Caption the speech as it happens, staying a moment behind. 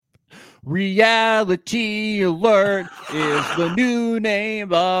Reality Alert is the new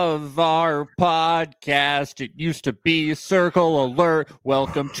name of our podcast. It used to be Circle Alert.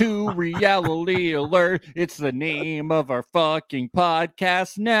 Welcome to Reality Alert. It's the name of our fucking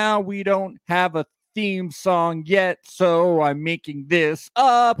podcast. Now we don't have a theme song yet, so I'm making this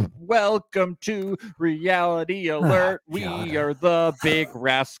up. Welcome to Reality Alert. We are the Big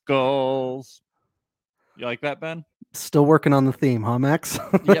Rascals. You like that, Ben? Still working on the theme, huh, Max?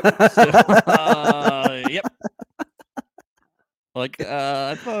 Yep. Yep. Like,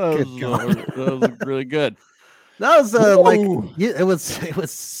 I thought that was really good. That was it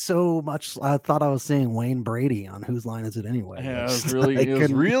was so much. I thought I was seeing Wayne Brady on Whose Line Is It Anyway? Yeah, it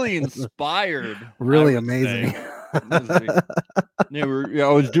was really inspired. Really amazing. I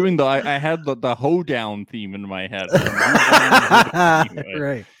was doing I had the hoedown theme in my head.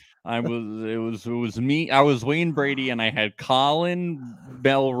 Right. It was me. I was Wayne Brady, and I had Colin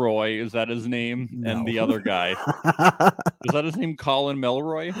Melroy. Is that his name? No. And the other guy. Is that his name? Colin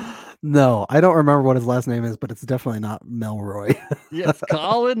Melroy? No, I don't remember what his last name is, but it's definitely not Melroy. Yes,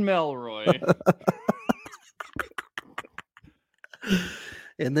 Colin Melroy.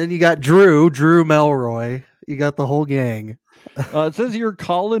 And then you got Drew Melroy. You got the whole gang. It says here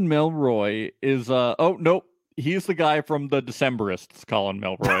Colin Melroy is oh nope. He's the guy from the Decemberists, Colin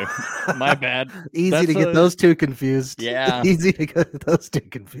Melroy. My bad. Easy to get those two confused. Yeah. Easy to get those two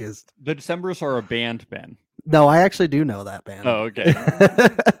confused. The Decemberists are a band, Ben. No, I actually do know that band. Oh, okay.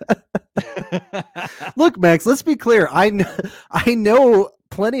 Look, Max, let's be clear. I know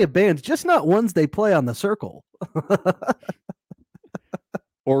plenty of bands, just not ones they play on the Circle.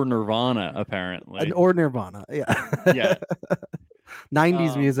 Or Nirvana, apparently. Or Nirvana, yeah. Yeah.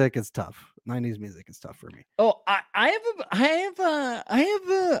 90s music is tough. 90s music is tough for me. Oh, I have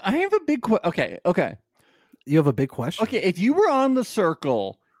a big question. Okay. You have a big question? Okay, if you were on the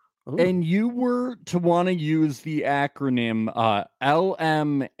Circle Ooh. and you were to want to use the acronym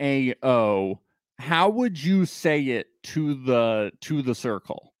LMAO, how would you say it to the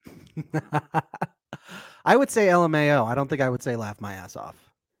Circle? I would say LMAO. I don't think I would say laugh my ass off.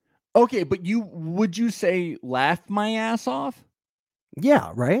 Okay, but would you say laugh my ass off?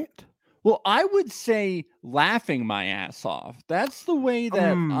 Yeah, right? Well, I would say laughing my ass off. That's the way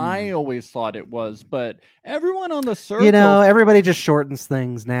that I always thought it was. But everyone on the Circle... You know, everybody just shortens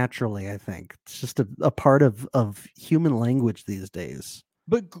things naturally, I think. It's just a part of human language these days.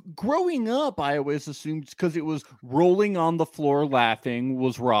 But growing up, I always assumed because it was rolling on the floor laughing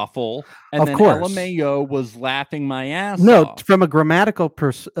was raffle. And then LMAO was laughing my ass off. No, from a grammatical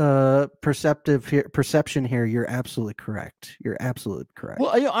perception here, you're absolutely correct. You're absolutely correct.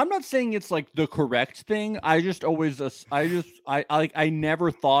 Well, I'm not saying it's like the correct thing. I just always, I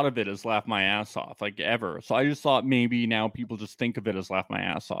never thought of it as laugh my ass off, like ever. So I just thought maybe now people just think of it as laugh my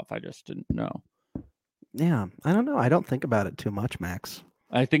ass off. I just didn't know. Yeah, I don't know. I don't think about it too much, Max.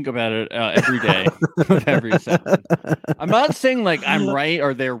 I think about it every day, every second. I'm not saying like I'm right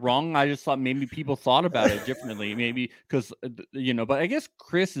or they're wrong. I just thought maybe people thought about it differently. Maybe because, but I guess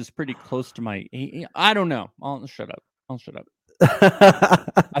Chris is pretty close to my... I don't know. I'll shut up. I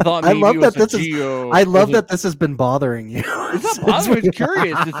thought maybe I love that this has been bothering you. It's not bothering me. It's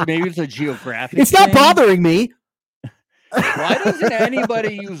curious. Maybe it's a geographic It's thing. Not bothering me. Why doesn't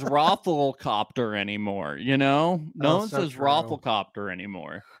anybody use Rafflecopter anymore? No one says true. Rafflecopter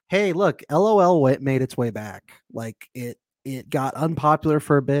anymore. Hey, look, LOL made its way back. Like it got unpopular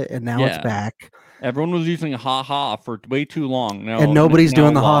for a bit, and now it's back. Everyone was using haha for way too long. And nobody's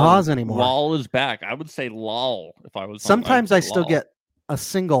doing the ha-has anymore. Lol is back. I would say lol if I was. Sometimes I still get a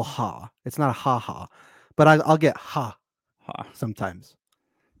single ha. It's not a ha-ha, but I'll get ha sometimes.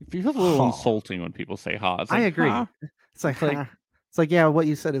 It feels a little insulting when people say ha. I agree. Ha. It's like, yeah, what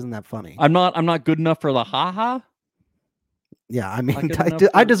you said isn't that funny. I'm not good enough for the ha-ha. Yeah, I mean,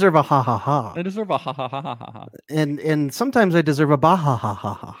 I deserve a ha-ha-ha. I deserve a ha-ha-ha-ha-ha. And sometimes I deserve a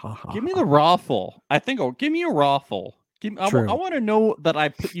ba-ha-ha-ha-ha-ha. Give me the raffle. Give me a raffle. I want to know that I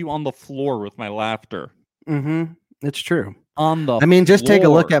put you on the floor with my laughter. Mm-hmm. It's true. Just take a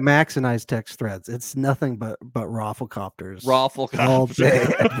look at Max and I's text threads. It's nothing but rafflecopters. All day,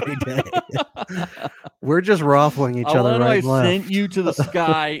 every day. We're just raffling each other right and left. I sent you to the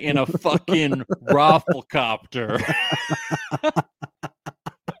sky in a fucking rafflecopter.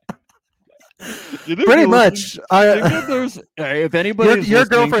 Pretty much. If anybody, your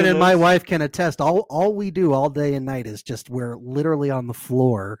girlfriend and my wife can attest. All we do all day and night is we're literally on the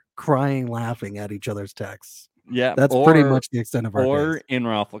floor crying, laughing at each other's texts. Yeah, that's pretty much the extent of our or days. in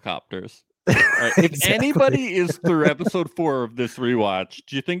rafflecopters. Right. If anybody is through episode 4 of this rewatch,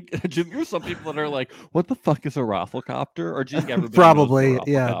 do you think there's some people that are like, "What the fuck is a rafflecopter?" Or do you think everybody Probably, knows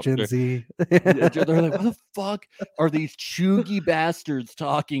yeah, Gen Z. They're like, "What the fuck are these chuggy bastards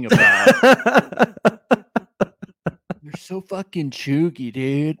talking about?" They're so fucking chuggy,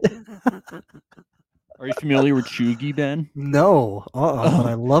 dude. Are you familiar with chuggy, Ben? No, but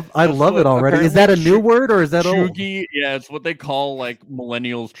I love So it already. Is that a new word or is that old? Chuggy? Yeah, it's what they call like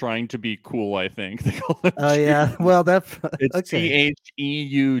millennials trying to be cool. I think they call it. Oh yeah, well that's It's okay.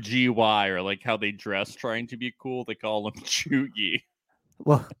 CHEUGY, or like how they dress trying to be cool. They call them chuggy.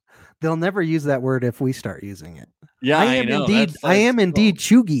 Well, they'll never use that word if we start using it. Yeah, I know. I am indeed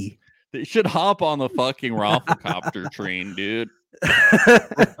chuggy. They should hop on the fucking rafflecopter train, dude.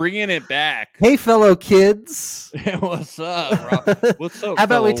 We're bringing it back. Hey, fellow kids. What's up? What's up? How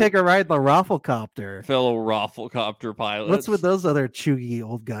about we take a ride in the rafflecopter? Fellow rafflecopter pilots. What's with those other chuggy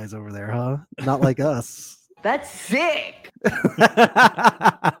old guys over there, huh? Not like us. That's sick.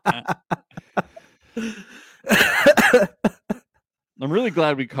 I'm really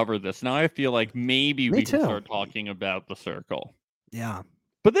glad we covered this. Now I feel like maybe we can start talking about the circle. Yeah.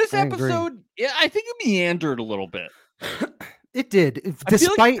 But this episode, I think it meandered a little bit. It did. I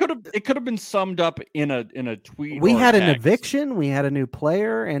feel like it could have been summed up in a tweet. We had an eviction, we had a new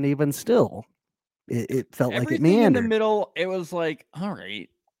player, and even still, it felt like it meandered. In the middle, it was like, all right.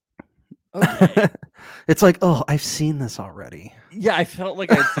 Okay. It's like, oh, I've seen this already. Yeah, I felt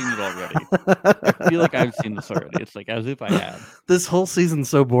like I'd seen it already. I feel like I've seen this already. It's like as if I had. This whole season's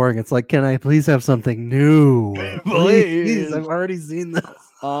so boring. It's like, can I please have something new? Please. I've already seen this.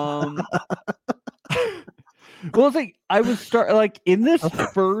 Well, it's like I was in this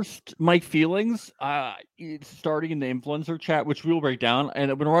first, my feelings, starting in the influencer chat, which we'll break down.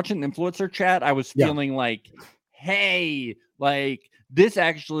 And when watching the influencer chat, I was feeling like, hey, like this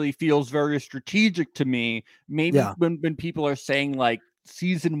actually feels very strategic to me. Maybe when people are saying like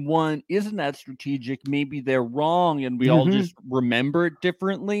season 1 isn't that strategic, maybe they're wrong and we all just remember it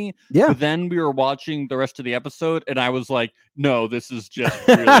differently. Yeah. But then we were watching the rest of the episode and I was like, no, this is just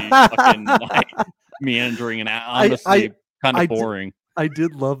really fucking like meandering and honestly kind of boring. I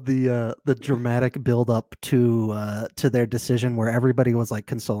did love the dramatic build up to their decision where everybody was like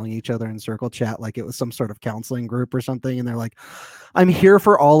consoling each other in circle chat like it was some sort of counseling group or something, and they're like, I'm here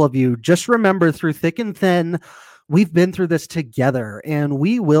for all of you. Just remember, through thick and thin, we've been through this together and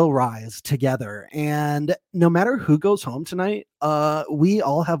we will rise together. And no matter who goes home tonight, we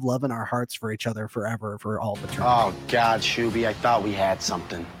all have love in our hearts for each other forever, for all the time. Oh God, Shuby, I thought we had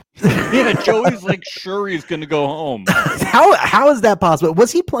something. Yeah, Joey's like sure he's gonna go home. How is that possible? Was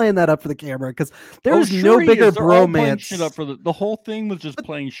he playing that up for the camera? Because there's no bigger bromance. Shit up for the whole thing was just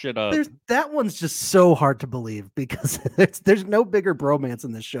playing shit up. That one's just so hard to believe because there's no bigger bromance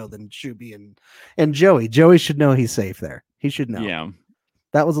in this show than Shuby and Joey. Joey should know he's safe there. He should know. Yeah.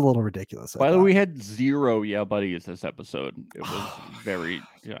 That was a little ridiculous. By the way, we had 0 buddies this episode. It was very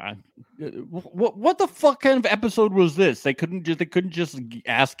What the fuck kind of episode was this? They couldn't just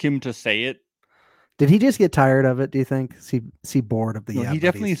ask him to say it. Did he just get tired of it? Do you think? Is he bored of the? No, he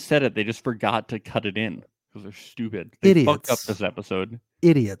definitely said it. They just forgot to cut it in because they're stupid. They Idiots. Fucked up this episode.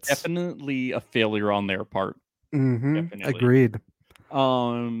 Idiots. Definitely a failure on their part. Mm-hmm. Agreed.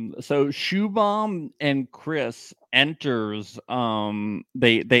 So Shoebomb and Chris enters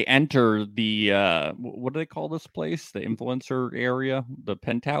they enter the what do they call this place, the influencer area, the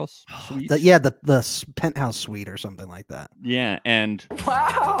penthouse suite? the penthouse suite or something like that. Yeah. And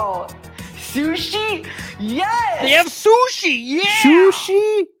wow, sushi, yes, they have sushi. Yeah,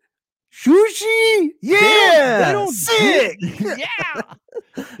 sushi, yeah, they don't sick. Yeah,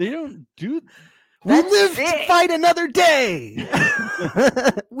 they don't do. We live to fight another day.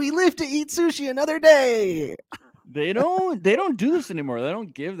 We live to eat sushi another day. They don't do this anymore. They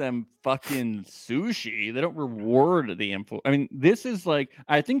don't give them fucking sushi. They don't reward the info. I mean, this is like,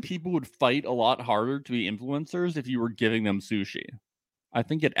 I think people would fight a lot harder to be influencers if you were giving them sushi. I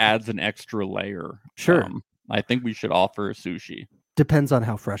think it adds an extra layer. Sure. I think we should offer sushi. Depends on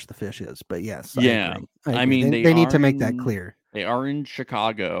how fresh the fish is, but yes. Yeah. I mean, they need to make that clear. They are in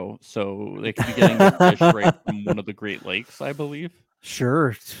Chicago, so they could be getting the fish right from one of the Great Lakes, I believe.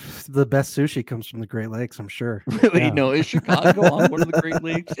 Sure. The best sushi comes from the Great Lakes, I'm sure. Really? Yeah. No, is Chicago on one of the Great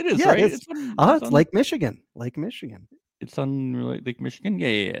Lakes? It is, yeah, right? It's on Lake Michigan. Lake Michigan. It's on Lake Michigan? Yeah,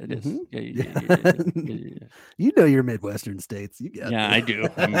 it is. Mm-hmm. Yeah. You know your Midwestern states. You got I do.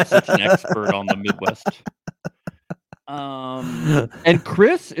 I'm such an expert on the Midwest. And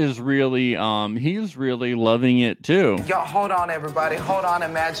Chris is really he's really loving it too. Yo, hold on everybody, hold on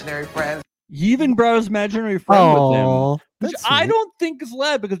imaginary friends. He even brought his imaginary friend with him. Which That's I sweet. don't think is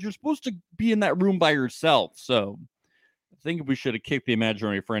allowed because you're supposed to be in that room by yourself. So I think we should have kicked the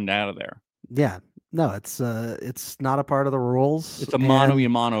imaginary friend out of there. Yeah. No, it's not a part of the rules. It's a mano and a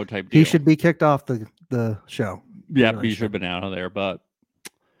mano type deal. he should be kicked off the show. Yeah, he should have been out of there, but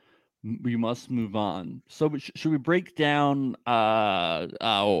we must move on. So should we break down how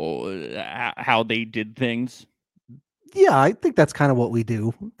they did things? Yeah, I think that's kind of what we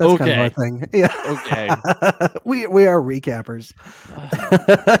do. That's kind of our thing. Yeah. Okay. we are recappers.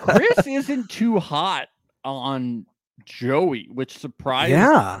 Chris isn't too hot on Joey, which surprised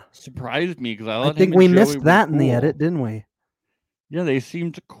me because I think we missed that in the edit, didn't we? Yeah, they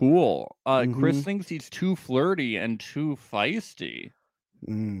seemed cool. Chris thinks he's too flirty and too feisty.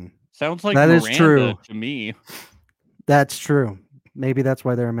 Sounds like that Miranda is true to me. That's true. Maybe that's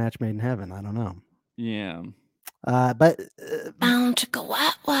why they're a match made in heaven. I don't know. Yeah. But bound to go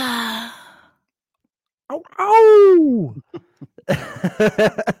wow. Oh.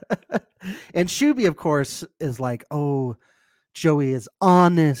 And Shuby, of course, is like, oh, Joey is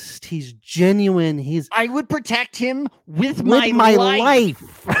honest. He's genuine. I would protect him with my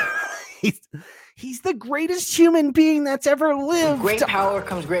life. He's the greatest human being that's ever lived. Great power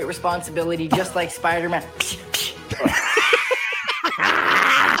comes great responsibility, just like Spider-Man.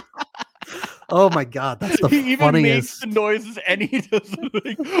 Oh my God, that's the he funniest. Even makes the noises, and he does.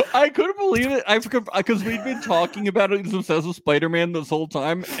 I couldn't believe it. Because we'd been talking about it. He's obsessed with Spider-Man this whole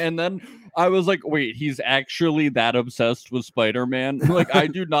time, and then I was like, "Wait, he's actually that obsessed with Spider-Man?" Like, I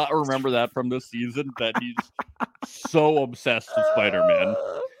do not remember that from this season. That he's so obsessed with Spider-Man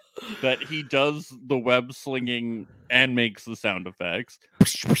that he does the web slinging and makes the sound effects. I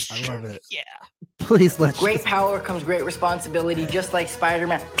love it. Yeah. Please let's. Great power comes great responsibility, just like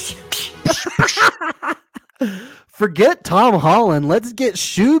Spider-Man. Forget Tom Holland. Let's get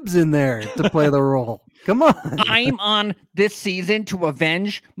Shoobs in there to play the role. Come on. I'm on this season to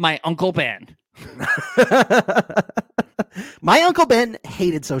avenge my Uncle Ben. My Uncle Ben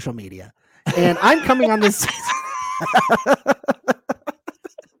hated social media, and I'm coming on this season.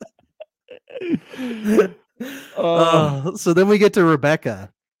 So then we get to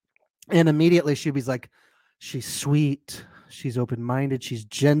Rebecca, and immediately Shuby's like, she's sweet, she's open-minded, she's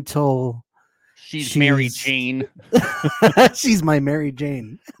gentle. She's Mary Jane. She's my Mary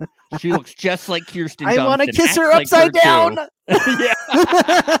Jane. She looks just like Kirsten I Dunst. want to and kiss her acts upside like down. Yeah.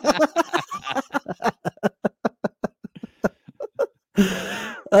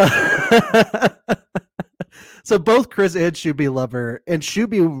 So both Chris and Shuby love her, and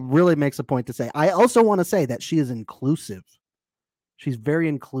Shuby really makes a point to say, I also want to say that she is inclusive. She's very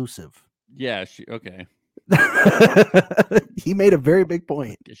inclusive. Yeah, okay. He made a very big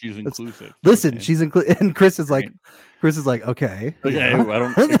point. She's inclusive. Listen, okay. She's inclusive, and Chris is like, okay. Okay, yeah. I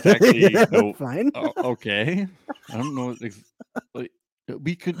don't exactly know. Fine. Okay, I don't know.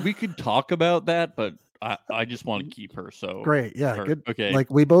 We could talk about that, but I just want to keep her. So great, yeah, good. Okay, like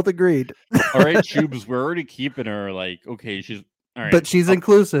we both agreed. All right, Tubes, we're already keeping her. Like, okay, she's all right, but she's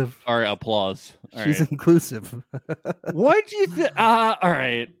inclusive. All right, applause. All she's right. inclusive. What do you think? All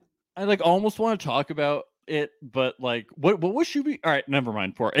right, I like almost want to talk about it, but like, what was she be? All right, never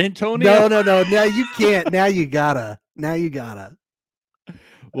mind. For Antonio, no. Now you can't. Now you gotta.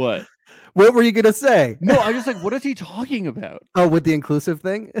 What? What were you gonna say? No, I was like, what is he talking about? Oh, with the inclusive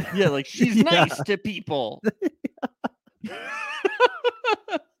thing? Yeah, like she's nice to people.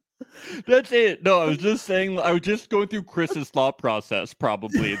 That's it. No, I was just saying. I was just going through Chris's thought process.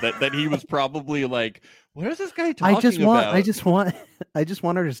 Probably that he was probably like, what is this guy talking about? I just want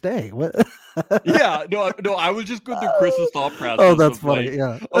her to stay. What? Yeah, no. I was just going through Chris's thought process. Oh, that's funny. Like,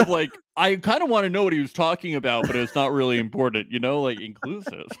 yeah. Of like, I kind of want to know what he was talking about, but it's not really important. You know, like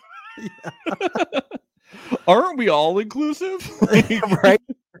inclusive. Yeah. Aren't we all inclusive? Right.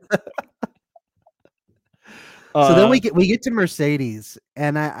 So then we get to Mercedes,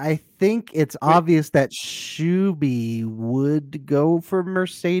 and I think it's obvious that Shuby would go for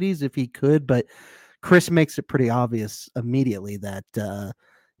Mercedes if he could, but Chris makes it pretty obvious immediately that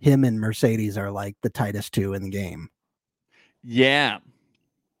him and Mercedes are like the tightest two in the game. Yeah,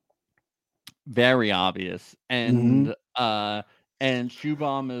 very obvious, and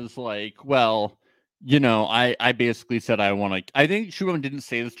Shubham is like, well, you know, I basically said I want to. I think Shubham didn't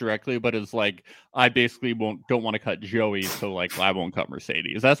say this directly, but it's like I basically don't want to cut Joey, so like I won't cut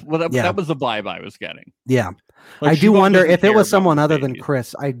Mercedes. That's what that was the vibe I was getting. Yeah, like, I do wonder if it was someone other Mercedes. than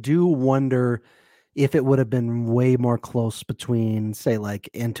Chris. I do wonder if it would have been way more close between, say, like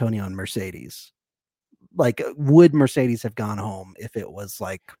Antonio and Mercedes. Like, would Mercedes have gone home if it was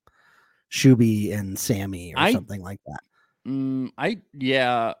like Shuby and Sammy or something like that? I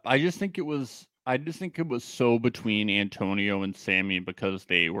just think it was I just think it was so between Antonio and Sammy because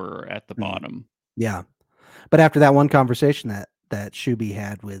they were at the bottom. Yeah. But after that one conversation that Shuby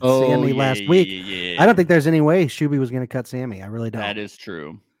had with Sammy last week, I don't think there's any way Shuby was going to cut Sammy. I really don't. That is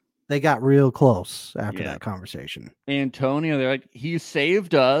true. They got real close after that conversation. Antonio, they're like, he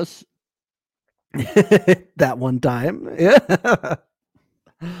saved us. That one time. Yeah.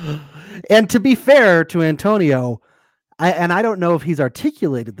 And to be fair to Antonio, I don't know if he's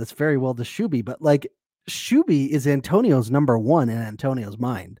articulated this very well to Shuby, but like Shuby is Antonio's number one in Antonio's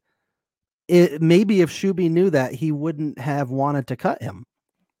mind. Maybe if Shuby knew that, he wouldn't have wanted to cut him.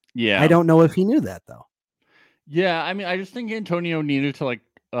 Yeah. I don't know if he knew that though. Yeah, I mean, I just think Antonio needed to like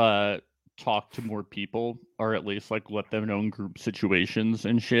talk to more people, or at least like let them know in group situations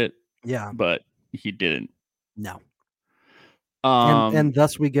and shit. Yeah. But he didn't. No. And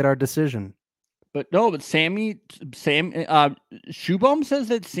thus we get our decision. But Sam Shoebum says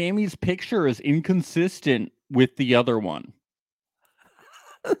that Sammy's picture is inconsistent with the other one.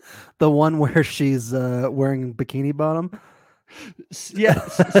 The one where she's wearing bikini bottom.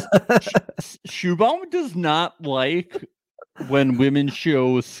 Yes. Shoebum does not like when women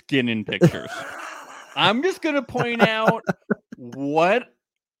show skin in pictures. I'm just gonna point out what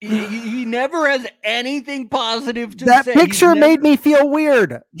he never has anything positive to say. That picture made me feel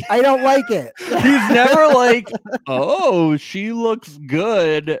weird. I don't like it. He's never like, oh, she looks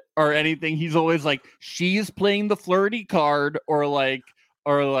good or anything. He's always like, she's playing the flirty card or like.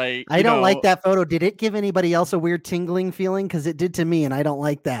 I don't like that photo. Did it give anybody else a weird tingling feeling? Because it did to me, and I don't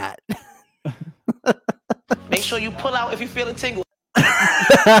like that. Make sure you pull out if you feel a tingle.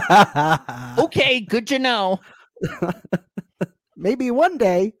 Okay, good to know. Maybe one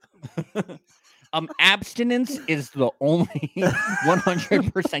day. Abstinence is the only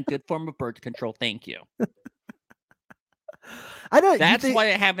 100% good form of birth control. Thank you. That's why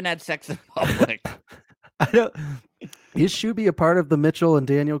I haven't had sex in public. Is Shuby a part of the Mitchell and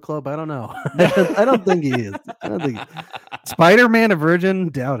Daniel club? I don't know. I don't think he is. Spider-Man a virgin?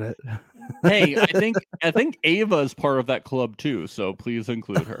 Doubt it. Hey, I think Ava is part of that club too, so please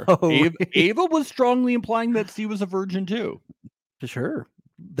include her. Ava was strongly implying that she was a virgin too. Sure.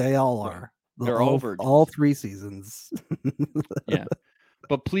 They all are. They're all virgins. All 3 seasons. Yeah.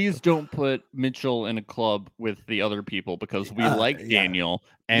 But please don't put Mitchell in a club with the other people because we like Daniel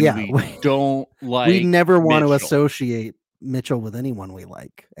and we don't like we never want Mitchell. to associate Mitchell with anyone we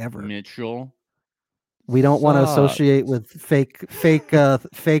like ever. Mitchell. We don't want to associate with fake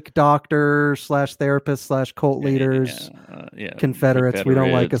doctor / therapist / cult leaders, Confederates. We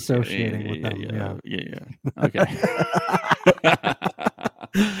don't like associating with them. Yeah. Okay.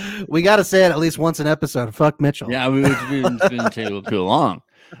 We got to say it at least once an episode. Fuck Mitchell. Yeah, it's been too long.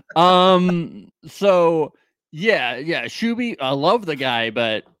 So yeah. Shuby, I love the guy,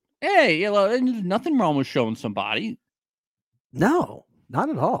 but hey, there's nothing wrong with showing somebody. No, not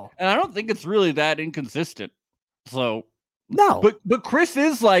at all. And I don't think it's really that inconsistent. So no, but Chris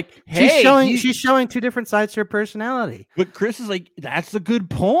is like, hey, she's showing 2 different sides to her personality. But Chris is like, that's a good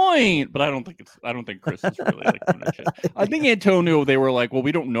point. But I don't think Chris is really like doing that shit. I think Antonio, they were like, well,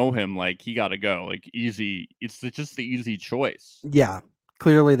 we don't know him. Like, he got to go. Like, easy. It's just the easy choice. Yeah,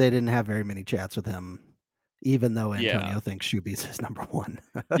 clearly they didn't have very many chats with him, even though Antonio thinks Shuby's his number 1.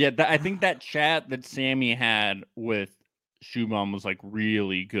 I think that chat that Sammy had with Shubham was like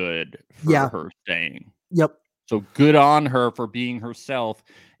really good for her staying. Yep. So good on her for being herself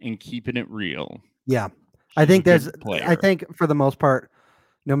and keeping it real. Yeah. I think for the most part,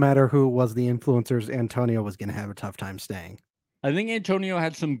 no matter who was the influencers, Antonio was going to have a tough time staying. I think Antonio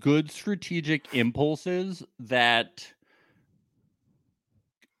had some good strategic impulses that,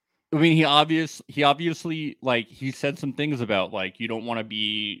 I mean, he obviously like, he said some things about like, you don't want to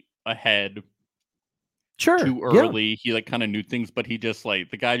be ahead too early. He like kind of knew things, but he just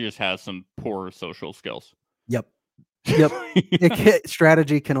like, the guy just has some poor social skills. Yep.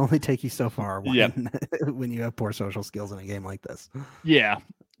 Strategy can only take you so far when you have poor social skills in a game like this. Yeah.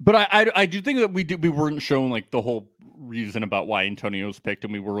 But I do think that we weren't shown like the whole reason about why Antonio was picked,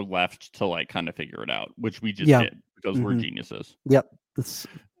 and we were left to like kind of figure it out, which we just did because we're geniuses. Yep. This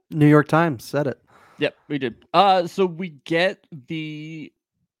New York Times said it. Yep, we did. So we get the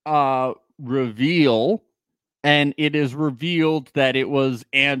reveal, and it is revealed that it was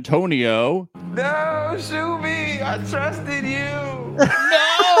Antonio. No, Shuby, I trusted you.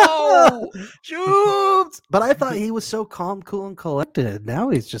 No, Shoots. But I thought he was so calm, cool, and collected. Now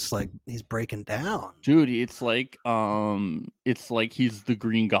he's just like he's breaking down, dude. It's like he's the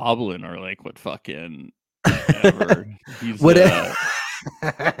Green Goblin or like what fucking whatever.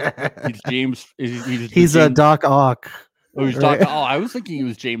 He's James. He's a Doc Ock. Oh, he's talking. Oh, I was thinking he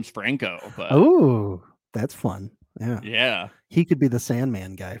was James Franco, but Oh, that's fun. Yeah. yeah. He could be the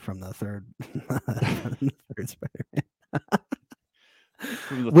Sandman guy from the third, third Spider-Man.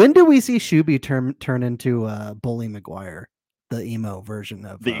 When do we see Shuby turn into Bully McGuire, the emo version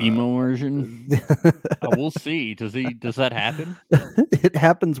of The emo version? We'll see. Does that happen? It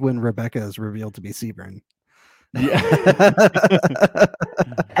happens when Rebecca is revealed to be Sebring. Yeah.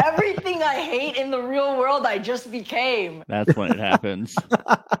 Everything I hate in the real world, I just became. That's when it happens.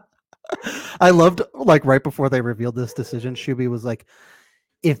 I loved, like, right before they revealed this decision, Shuby was like,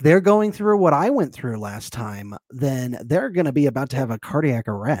 if they're going through what I went through last time, then they're going to be about to have a cardiac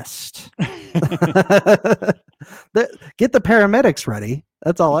arrest. Get the paramedics ready.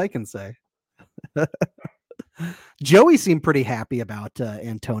 That's all I can say. Joey seemed pretty happy about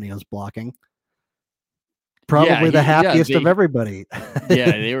Antonio's blocking. Probably the happiest of everybody.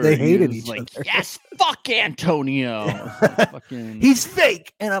 Yeah, they hated each other. Yes, fuck Antonio. He's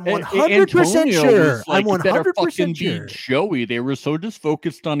fake, and I'm 100% sure. I'm 100% sure. Joey, they were so just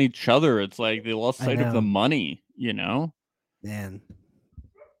focused on each other. It's like they lost sight of the money. Man,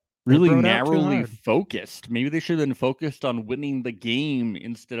 really narrowly focused. Maybe they should have been focused on winning the game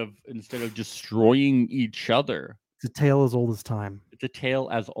instead of destroying each other. It's a tale as old as time. It's a tale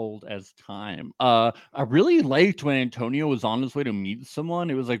as old as time. I really liked when Antonio was on his way to meet someone.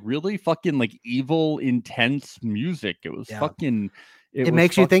 It was like really fucking like evil, intense music. It was fucking. It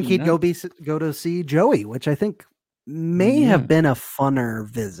makes you think he'd go to see Joey, which I think may have been a funner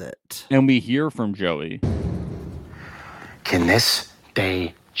visit. And we hear from Joey. Can this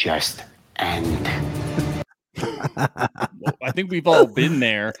day just end? Well, I think we've all been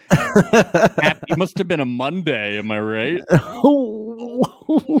there. It must have been a Monday, am I right?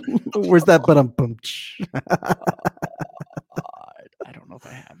 Where's that button? I don't know if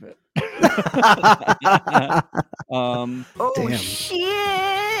I have it. Damn.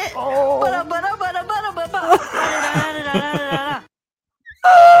 Shit!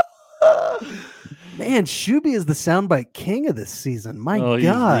 Man, Shuby is the soundbite king of this season. My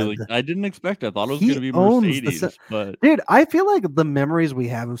God. I didn't expect it. I thought it was going to be Mercedes. But dude, I feel like the memories we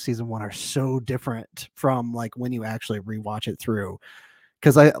have of season 1 are so different from like when you actually rewatch it through.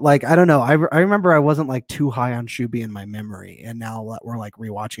 Because I don't know. I remember I wasn't like too high on Shuby in my memory, and now we're like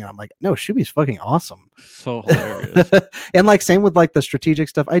rewatching it. I'm like, no, Shuby's fucking awesome. So hilarious. And like same with like the strategic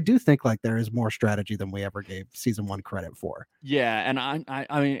stuff. I do think like there is more strategy than we ever gave season 1 credit for. Yeah, and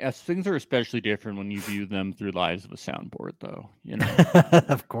I mean, as things are especially different when you view them through the eyes of a soundboard, though.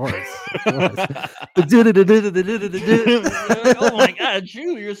 Of course. Oh my God,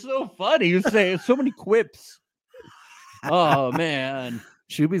 Shu, you're so funny. You say so many quips. Oh man.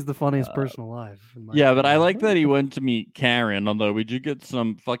 Shuby's the funniest person alive. Yeah, but I like that he went to meet Karen, although we did get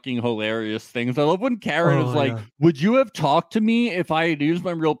some fucking hilarious things. I love when Karen was like, would you have talked to me if I had used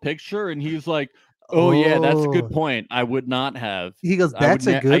my real picture? And he's like, oh yeah, that's a good point. I would not have. He goes, that's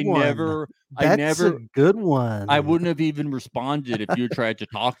a good one. That's a good one. I wouldn't have even responded if you tried to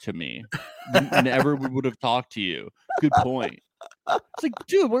talk to me. Never would have talked to you. Good point. It's like,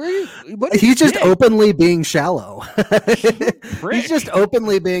 dude, where are you? He's just openly being shallow. He's just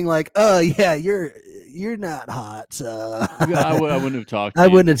openly being like, oh yeah, you're not hot. I wouldn't have talked to you. I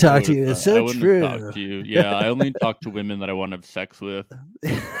you. wouldn't have talked to you. It's so true. Have talked to you. Yeah, I only talk to women that I want to have sex with.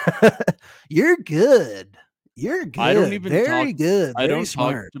 You're good. You're good. I don't even very talk, good. I very don't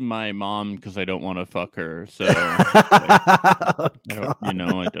smart. talk to my mom because I don't want to fuck her. So I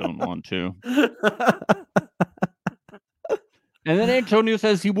don't want to. And then Antonio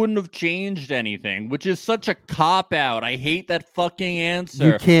says he wouldn't have changed anything, which is such a cop-out. I hate that fucking answer.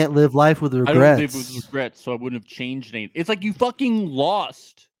 You can't live life with regrets. I don't live with regrets, so I wouldn't have changed anything. It's like you fucking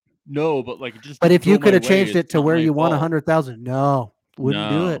lost. No, but like just. But if you could have changed it to where you won 100,000, no,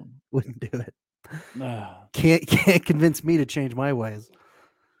 wouldn't do it. Wouldn't do it. Can't convince me to change my ways.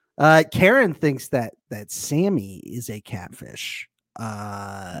 Karen thinks that Sammy is a catfish,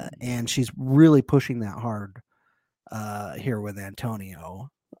 and she's really pushing that hard. Here with Antonio,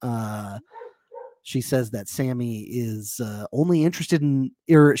 she says that Sammy is only interested in,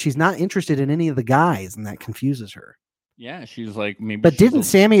 or she's not interested in any of the guys, and that confuses her. Yeah, she's like maybe. But didn't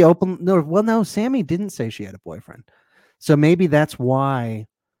Sammy open? No, Sammy didn't say she had a boyfriend, so maybe that's why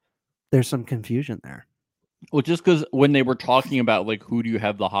there's some confusion there. Well, just because when they were talking about like who do you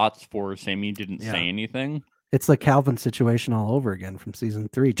have the hots for, Sammy didn't say anything. It's the Calvin situation all over again from season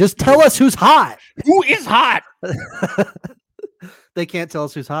 3. Just tell us who's hot. Who is hot? They can't tell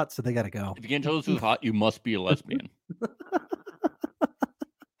us who's hot, so they got to go. If you can't tell us who's hot, you must be a lesbian.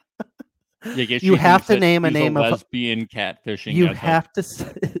 You have to name a name of lesbian catfishing. You have to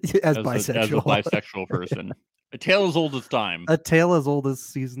as bisexual. As a bisexual person. A tale as old as time. A tale as old as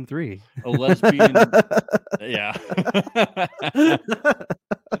season 3. A lesbian. Yeah.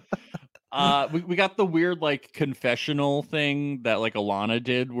 We got the weird like confessional thing that like Alana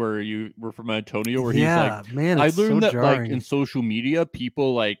did where you were from Antonio where he's like, man, I it's learned so that jarring. like in social media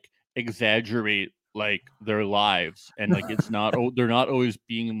people like exaggerate like their lives and like it's not they're not always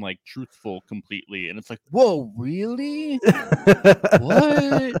being like truthful completely, and it's like, whoa, really?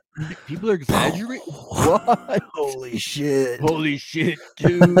 What? People are exaggerating? What? Holy shit. Holy shit,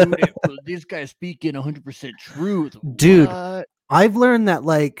 dude. This guy's speaking 100% truth. Dude, What? I've learned that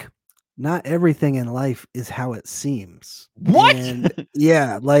like not everything in life is how it seems. What? And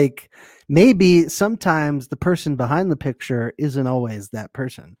yeah, like maybe sometimes the person behind the picture isn't always that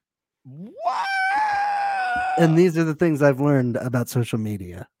person. What? And these are the things I've learned about social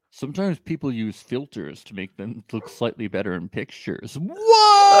media. Sometimes people use filters to make them look slightly better in pictures. What?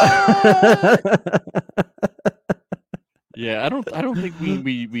 Yeah, I don't think we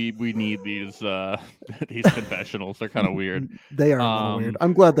need these these confessionals. They're kind of weird. They are a little weird.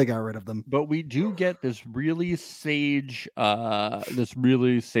 I'm glad they got rid of them. But we do get this really sage advice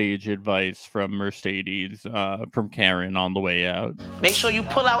from Mercedes, from Karen on the way out. Make sure you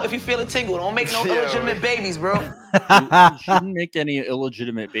pull out if you feel a tingle. Don't make no illegitimate babies, bro. You shouldn't make any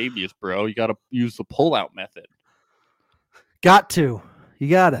illegitimate babies, bro. You got to use the pull-out method. Got to. You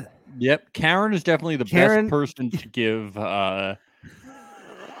got it. Yep, Karen is definitely the best person to give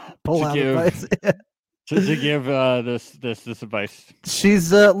advice. to give this advice.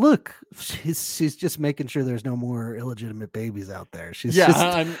 She's look, she's just making sure there's no more illegitimate babies out there. She's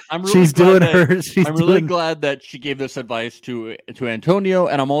I'm really she's glad doing her. I'm really glad that she gave this advice to Antonio,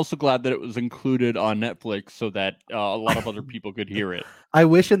 and I'm also glad that it was included on Netflix so that a lot of other people could hear it. I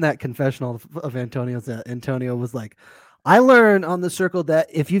wish in that confessional of Antonio's that Antonio was like, I learned on the circle that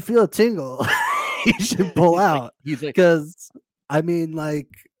if you feel a tingle, you should pull out. He's like, because I mean, like,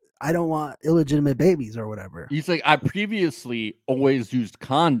 I don't want illegitimate babies or whatever. He's like, I previously always used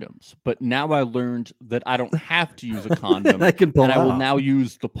condoms, but now I learned that I don't have to use a condom. I can pull and out. I will now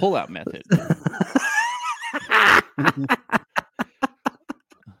use the pull-out method.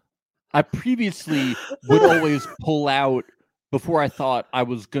 I previously would always pull out before I thought I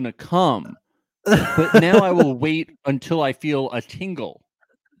was gonna come. But now I will wait until I feel a tingle.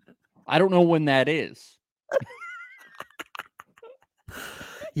 I don't know when that is.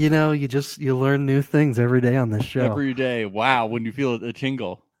 You know, you learn new things every day on this show. Every day. Wow, when you feel a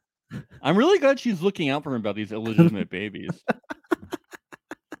tingle. I'm really glad she's looking out for him about these illegitimate babies.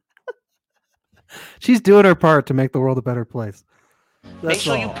 She's doing her part to make the world a better place. Make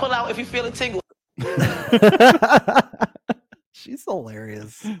sure you pull out if you feel a tingle. She's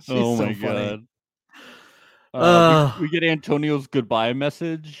hilarious. She's oh my so god. We get Antonio's goodbye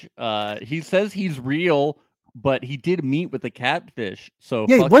message. He says he's real, but he did meet with the catfish. So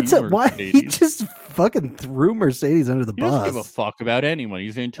yeah, fuck what's you, it? Why he just fucking threw Mercedes under the he bus? Doesn't give a fuck about anyone.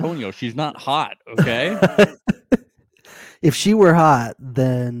 He's Antonio. She's not hot. Okay. If she were hot,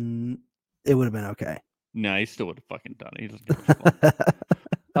 then it would have been okay. No, he still would have fucking done it. He doesn't give a fuck.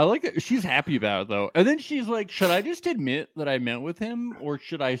 I like it. She's happy about it though. And then she's like, should I just admit that I met with him or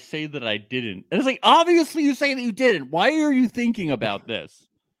should I say that I didn't? And it's like, obviously you say that you didn't. Why are you thinking about this?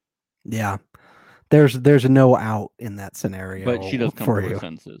 Yeah. There's a no out in that scenario. But she does come for to her you.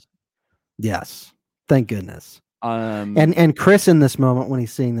 senses. Yes. Thank goodness. And Chris in this moment when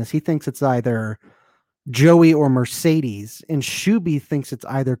he's seeing this, he thinks it's either Joey or Mercedes, and Shuby thinks it's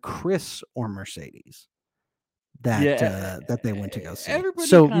either Chris or Mercedes. That they went to go see.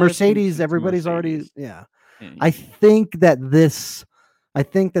 So Mercedes, everybody's Mercedes. Already I think that this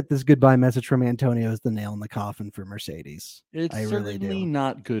goodbye message from Antonio is the nail in the coffin for Mercedes. It's certainly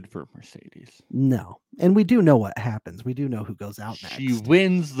not good for Mercedes. No. And we do know what happens. We do know who goes out next. She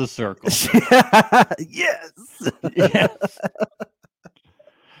wins the circle. Yes. Yes.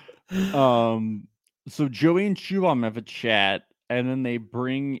 So Joey and Chubam have a chat, and then they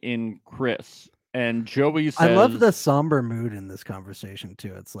bring in Chris. And Joey says, I love the somber mood in this conversation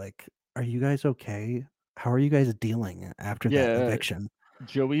too. It's like, are you guys okay? How are you guys dealing after that eviction?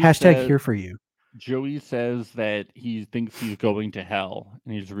 Joey # here for you. Joey says that he thinks he's going to hell,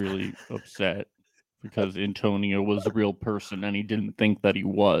 and he's really upset because Antonio was a real person, and he didn't think that he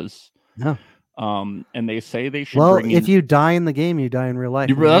was. No. And they say they should. Well, if you die in the game, you die in real life.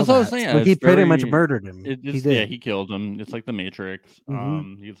 That's what I was saying. So he pretty much murdered him. He did. Yeah, he killed him. It's like the Matrix.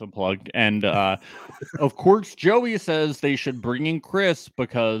 He's unplugged. And of course, Joey says they should bring in Chris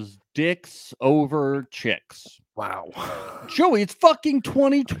because dicks over chicks. Wow. Joey, it's fucking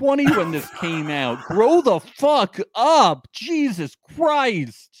 2020 when this came out. Grow the fuck up. Jesus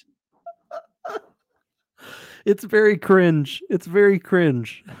Christ. It's very cringe. It's very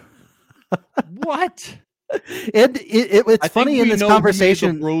cringe. What? And it's I funny think in we this know who made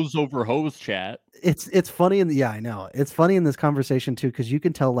conversation. the bros over hoes chat. It's funny I know. It's funny in this conversation too, because you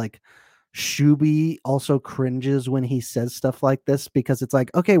can tell like Shuby also cringes when he says stuff like this, because it's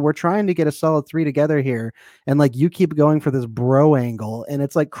like, okay, we're trying to get a solid 3 together here, and like you keep going for this bro angle, and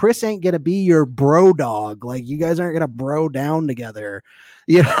it's like Chris ain't gonna be your bro dog. Like you guys aren't gonna bro down together.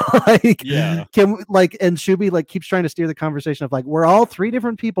 You know, like Yeah. can we, like, and Shuby like keeps trying to steer the conversation of like, we're all 3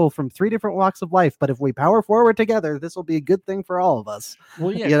 different people from 3 different walks of life, but if we power forward together, this will be a good thing for all of us.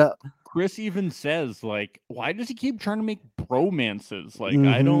 Well, yeah. You know, Chris even says, like, why does he keep trying to make bromances? Like,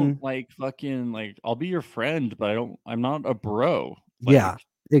 I don't like fucking like I'll be your friend, but I'm not a bro. Like, yeah,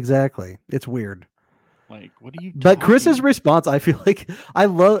 exactly. It's weird. Like, what are you But Chris's talking- response, I feel like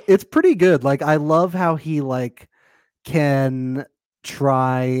it's pretty good. Like I love how he like can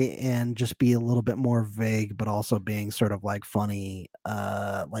try and just be a little bit more vague, but also being sort of like funny.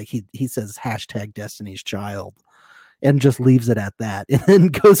 Like he says hashtag Destiny's Child and just leaves it at that, and then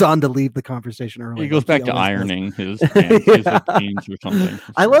goes on to leave the conversation early. He goes like back to always does. ironing his pants, his jeans or something.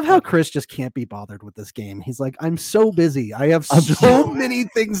 I love how Chris just can't be bothered with this game. He's like, I'm so busy. I have so many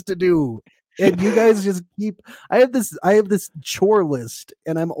things to do. And you guys just keep I have this chore list,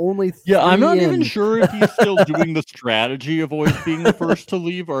 and I'm only I'm not in. even sure if he's still doing the strategy of always being the first to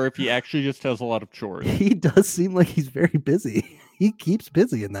leave, or if he actually just has a lot of chores. He does seem like he's very busy. He keeps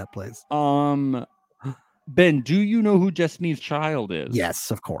busy in that place. Ben, do you know who Destiny's Child is?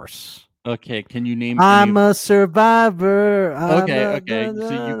 Yes, of course. Okay, can you name? I'm a survivor. Okay.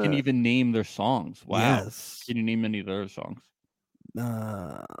 So you can even name their songs. Wow. Yes. Can you name any of their songs?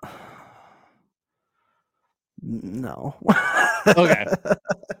 No. Okay.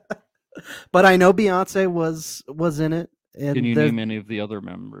 But I know Beyonce was in it. And Can you name any of the other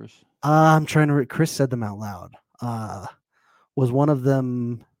members? I'm trying to. Chris said them out loud. Was one of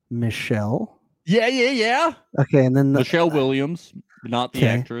them Michelle? Yeah. Okay, and then Michelle Williams, not the Okay.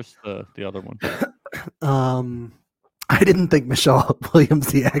 actress, the other one. I didn't think Michelle Williams,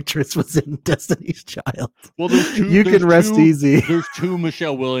 the actress, was in Destiny's Child. Well, there's two. You can rest easy. There's 2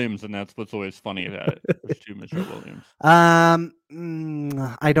 Michelle Williams, and that's what's always funny about it. There's 2 Michelle Williams.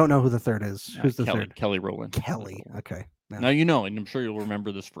 I don't know who the third is. Who's the third? Kelly Rowland. Kelly. Okay. Now you know, and I'm sure you'll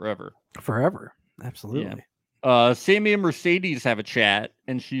remember this forever. Forever. Absolutely. Sammy and Mercedes have a chat,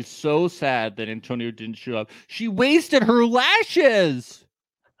 and she's so sad that Antonio didn't show up. She wasted her lashes.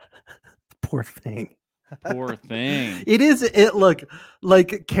 Poor thing. Poor thing. Look,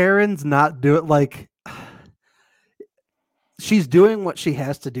 like Karen's not doing like she's doing what she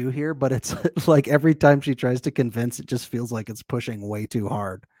has to do here, but it's like every time she tries to convince, it just feels like it's pushing way too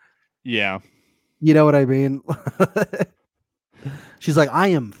hard. Yeah. You know what I mean? She's like, I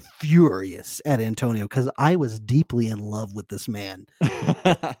am furious at Antonio because I was deeply in love with this man.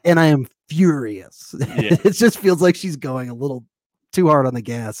 And I am furious. Yeah. It just feels like she's going a little too hard on the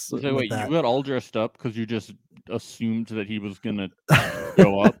gas. So with wait, that. you got all dressed up because you just assumed that he was gonna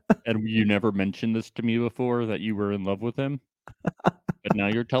go up, and you never mentioned this to me before that you were in love with him. But now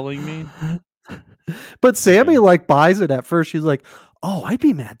you're telling me. But Sammy like buys it at first. She's like, "Oh, I'd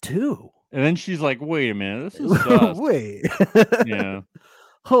be mad too." And then she's like, "Wait a minute, this is sus." Wait. Yeah.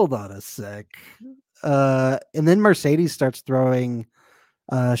 Hold on a sec. And then Mercedes starts throwing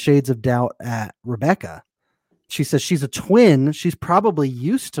shades of doubt at Rebecca. She says she's a twin. She's probably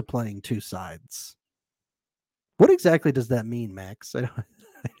used to playing 2 sides. What exactly does that mean, Max? I don't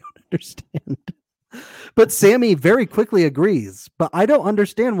understand. But Sammy very quickly agrees. But I don't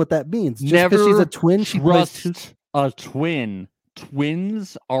understand what that means. Just because she's a twin, she plays 2. A twin.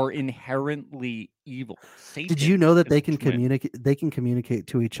 Twins are inherently evil. Satan Did you know that is they a can twin. communicate? They can communicate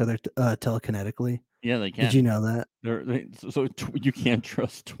to each other telekinetically. Yeah, they can. Did you know that? You can't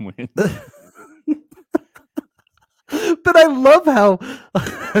trust twins. But I love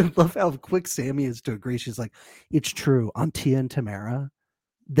how quick Sammy is to agree. She's like, it's true. On Tia and Tamara,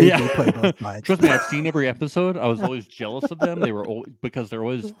 they do play both sides. Trust me, I've seen every episode. I was always jealous of them. They were because they're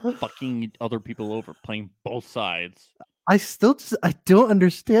always fucking other people over, playing both sides. I don't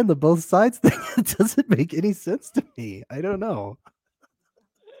understand the both sides thing. It doesn't make any sense to me. I don't know.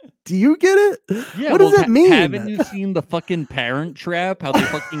 Do you get it? Yeah, what does it mean? Haven't you seen the fucking Parent Trap? How they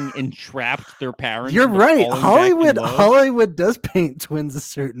fucking entrapped their parents? You're into right. falling back in love? Hollywood does paint twins a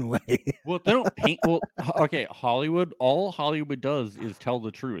certain way. Well, they don't paint. Well, okay, Hollywood. All Hollywood does is tell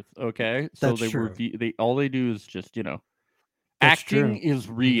the truth. Okay, so That's true. they all they do is just That's acting true. is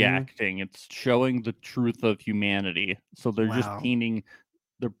reacting. It's showing the truth of humanity. So they're just Wow. painting.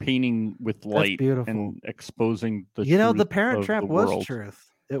 They're painting with light beautiful. and exposing the. The truth Parent of Trap the was world. truth.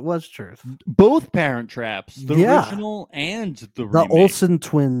 It was Truth. Both Parent Traps, the Yeah. original and the The remake. Olsen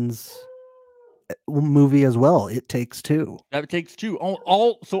twins movie as well. It Takes Two. That Takes Two.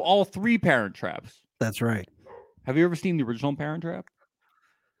 All three Parent Traps. That's right. Have you ever seen the original Parent Trap?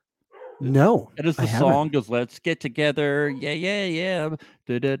 No, It is I the haven't. song goes, "Let's get together, yeah, yeah, yeah,"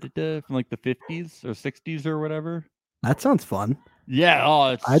 from like the 50s or 60s or whatever. That sounds fun. Yeah, oh,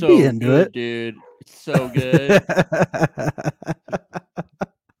 it's I'd so be into good, it. dude. It's so good.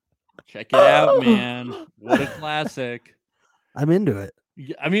 Check it out, man. What a classic. I'm into it.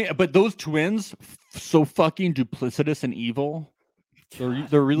 Yeah, I mean, but those twins, so fucking duplicitous and evil.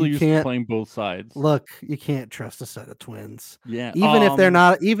 They're really used to playing both sides. Look, you can't trust a set of twins. Yeah, even if they're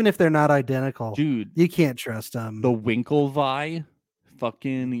not identical, dude, you can't trust them. The Winklevi,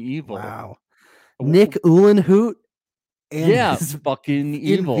 fucking evil. Wow, Nick Uhlenhout, and his fucking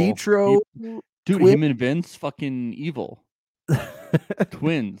evil. In vitro, dude, him and Vince, fucking evil.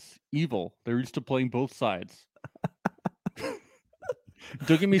 Twins, evil. They're used to playing both sides.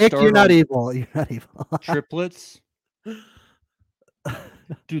 Don't get me started. You're not evil. You're not evil. Triplets.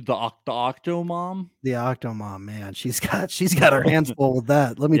 Dude, the Octomom. The Octomom, man, she's got her hands full with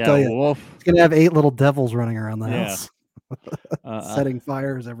that. Let me tell you, wolf. It's gonna have 8 little devils running around the house, setting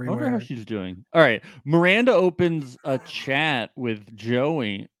fires I everywhere. wonder how she's doing. All right, Miranda opens a chat with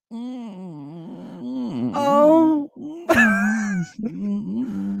Joey. Oh.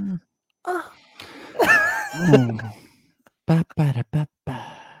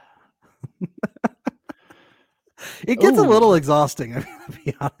 It gets a little exhausting, I'm gonna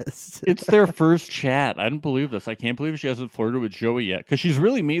be honest. It's their first chat. I don't believe this. I can't believe she hasn't flirted with Joey yet, because she's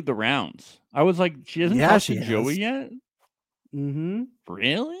really made the rounds. I was like, she hasn't talked to Joey yet? Mm-hmm.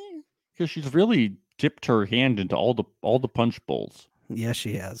 Really? Because she's really dipped her hand into all the punch bowls. Yes,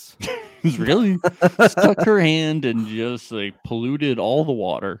 she has. She's really stuck her hand and just like polluted all the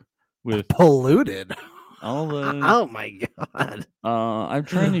water with polluted. All the oh my god! I'm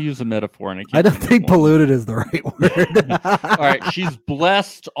trying to use a metaphor, and I don't think polluted is the right word. All right, she's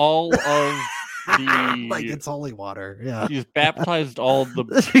blessed all of the like it's holy water. Yeah, she's baptized all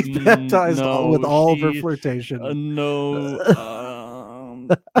the. She's baptized with all of her flirtation.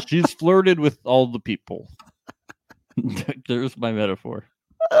 She's flirted with all the people. There's my metaphor.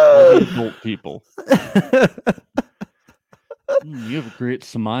 All the adult people. You have a great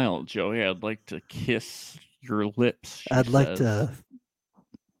smile, Joey. I'd like to kiss your lips. I'd like to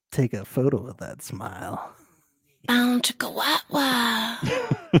take a photo of that smile. Bound to go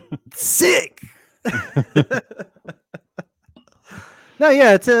Sick. No,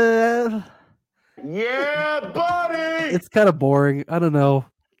 yeah, it's yeah, buddy. It's kind of boring. I don't know.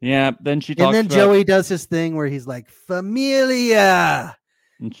 Yeah, then she talks and then about... Joey does his thing where he's like, "Familia."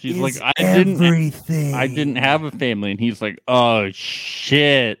 And she's like, I didn't have a family. And he's like, oh,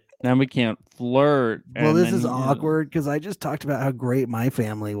 shit. Now we can't flirt. Well, this is awkward because I just talked about how great my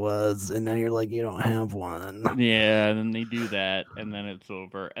family was. And now you're like, you don't have one. Yeah, and then they do that. And then it's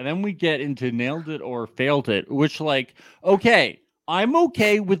over. And then we get into nailed it or failed it, which like, okay, I'm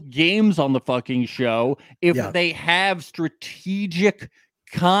okay with games on the fucking show if they have strategic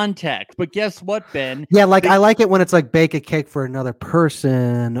context, but guess what, Ben? Yeah, like I like it when it's like bake a cake for another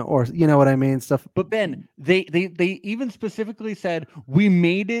person, or you know what I mean, stuff. But Ben, they even specifically said we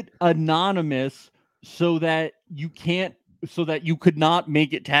made it anonymous so that you could not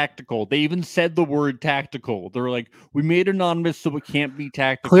make it tactical. They even said the word tactical. They're like, we made it anonymous so it can't be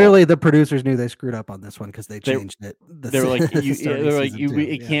tactical. Clearly, the producers knew they screwed up on this one because they changed it. They're like,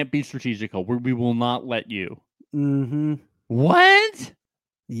 it can't be strategical. We will not let you. Mm-hmm. What?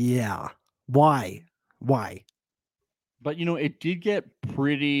 Yeah. Why? But you know, it did get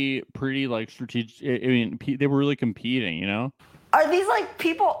pretty like strategic. I mean, they were really competing. You know. Are these like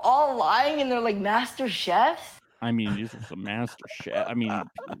people all lying and they're like master chefs? I mean, this is a master chef. I mean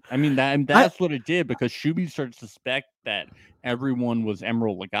that's what it did, because Shuby started to suspect that everyone was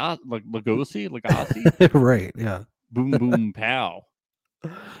Emerald Lagasse. Right. Yeah. Boom, boom, pow.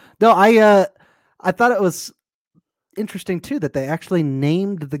 No, I thought it was interesting too that they actually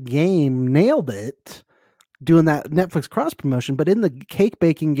named the game Nailed It, doing that Netflix cross promotion, but in the cake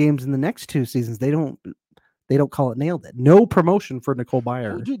baking games in the next 2 seasons they don't call it Nailed It. No promotion for Nicole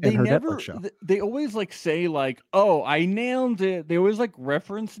Byer and her Netflix show. They always like say like, oh, I nailed it. They always like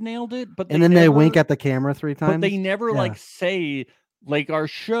reference Nailed It, but then they wink at the camera 3 times. But they never like say like our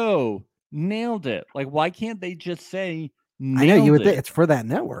show Nailed It. Like, why can't they just say I know you would think it's for that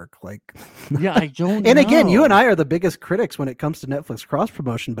network. Like, yeah, I don't. And again, you and I are the biggest critics when it comes to Netflix cross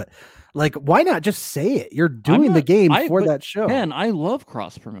promotion. But like, why not just say it? You're doing the game for that show. Man, I love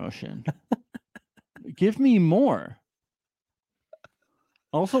cross promotion. Give me more.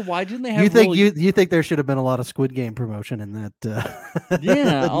 Also, why didn't they have? You think there should have been a lot of Squid Game promotion in that?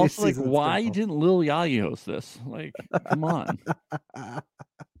 Yeah. new Also, like, season that's why come out? didn't Lil Yachty host this? Like, come on.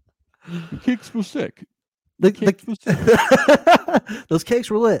 The cakes were sick. The Cakes were sick. those cakes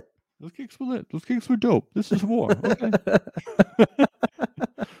were lit. Those cakes were lit. Those cakes were dope. This is war. Okay.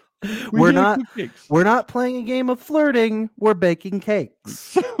 We're not playing a game of flirting. We're baking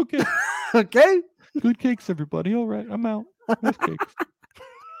cakes. Okay. Okay. Good cakes, everybody. All right, I'm out. Nice cakes.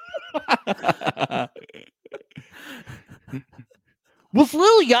 Was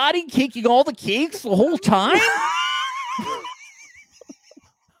Lil Yachty caking all the cakes the whole time?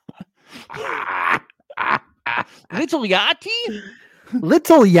 Little Yachty?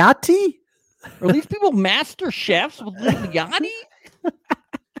 Little Yachty? Are these people master chefs with Little Yachty?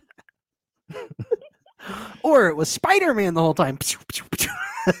 Or it was Spider-Man the whole time.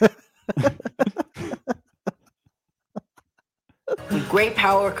 With great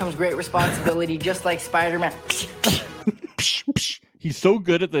power comes great responsibility, just like Spider-Man. He's so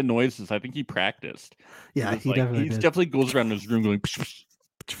good at the noises. I think he practiced. Yeah, he definitely goes around his room going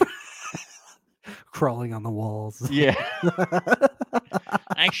crawling on the walls. Yeah.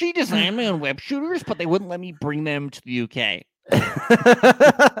 I actually designed my own web shooters, but they wouldn't let me bring them to the UK.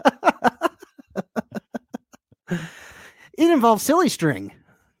 It involves silly string.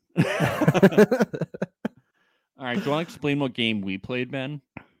 All right, do you want to explain what game we played, Ben?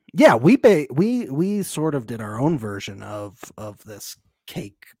 Yeah, we sort of did our own version of this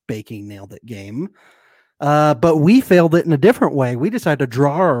cake baking nailed it game. But we failed it in a different way. We decided to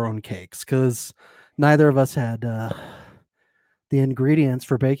draw our own cakes because neither of us had the ingredients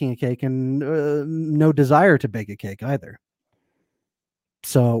for baking a cake and no desire to bake a cake either.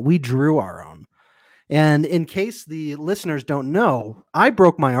 So we drew our own. And in case the listeners don't know, I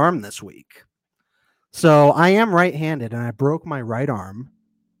broke my arm this week. So I am right-handed and I broke my right arm.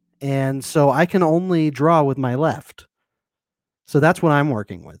 And so I can only draw with my left. So that's what I'm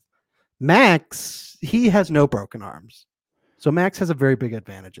working with. Max, he has no broken arms. So Max has a very big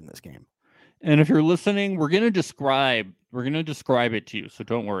advantage in this game. And if you're listening, we're gonna describe it to you, so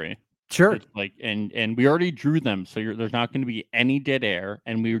don't worry. Sure. It's like and we already drew them, so there's not going to be any dead air,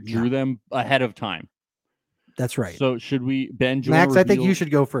 and we drew them ahead of time. That's right. So should we, Ben? Max, I think you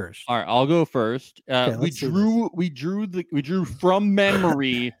should go first. All right, I'll go first. Okay, we drew from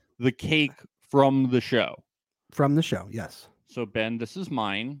memory the cake from the show. From the show, yes. So Ben, this is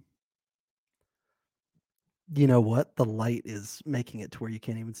mine. You know what? The light is making it to where you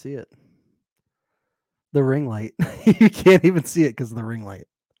can't even see it. The ring light. You can't even see it because of the ring light.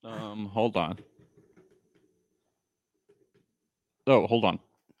 Hold on. Oh, hold on.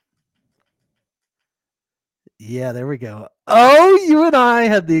 Yeah, there we go. Oh, you and I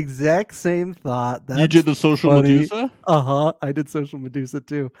had the exact same thought. You did the social funny. Medusa? I did social Medusa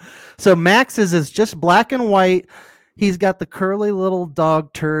too. So Max's is just black and white. He's got the curly little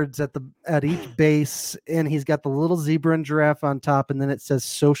dog turds at each base, and he's got the little zebra and giraffe on top, and then it says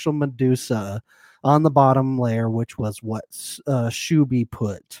social Medusa on the bottom layer, which was what Shuby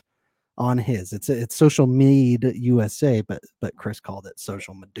put on his. It's Social Mead USA, but Chris called it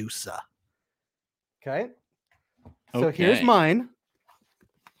Social Medusa. Okay. So here's mine.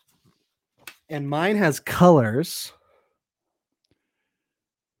 And mine has colors.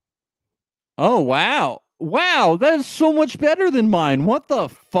 Oh, wow. Wow, that is so much better than mine. What the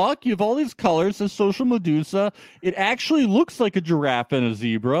fuck? You have all these colors as Social Medusa. It actually looks like a giraffe and a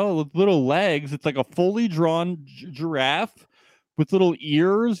zebra with little legs. It's like a fully drawn giraffe with little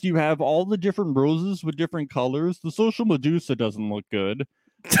ears. You have all the different roses with different colors. The Social Medusa doesn't look good.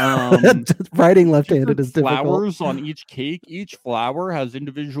 Writing left-handed is difficult. Flowers on each cake. Each flower has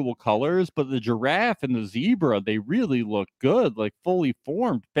individual colors, but the giraffe and the zebra, they really look good, like fully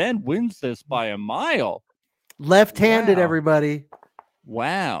formed. Ben wins this by a mile. Left-handed, Wow. everybody.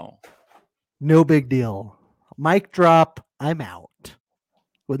 Wow. No big deal. Mic drop. I'm out.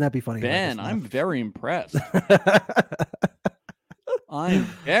 Wouldn't that be funny? Ben, I'm very impressed. I'm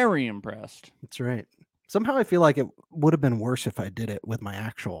very impressed. That's right. Somehow I feel like it would have been worse if I did it with my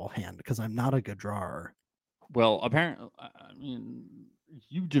actual hand because I'm not a good drawer. Well, apparently, I mean,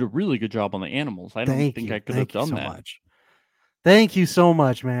 you did a really good job on the animals. I don't think I could have done that. Much. Thank you so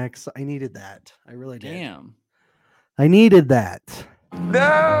much, Max. I needed that. I really did. Damn. I needed that.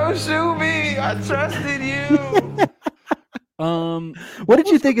 No, Shuby, I trusted you. What did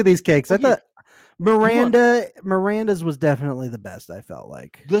you think of these cakes? I thought Miranda's was definitely the best, I felt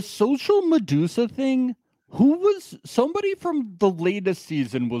like. The Social Medusa thing, somebody from the latest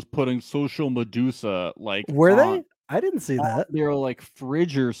season was putting Social Medusa they? I didn't see that. They were like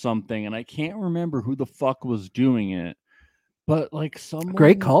fridge or something, and I can't remember who the fuck was doing it. But like someone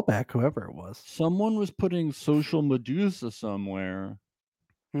Great callback, whoever it was. Someone was putting Social Medusa somewhere.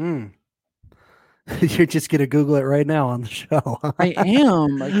 You're just gonna Google it right now on the show. I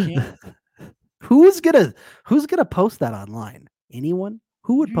am. I can't. Who's gonna post that online? Anyone?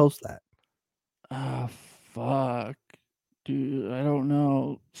 Who would post that? Ah, fuck. Dude, I don't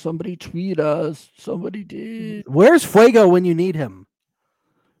know. Somebody tweet us. Somebody did. Where's Fuego when you need him?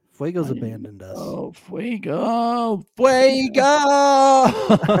 Fuego's abandoned us. Oh, Fuego. Fuego!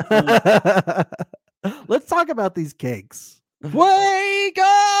 Let's talk about these cakes. Fuego!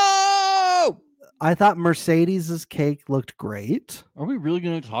 I thought Mercedes's cake looked great. Are we really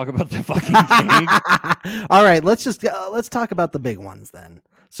going to talk about the fucking cake? All right, let's talk about the big ones then.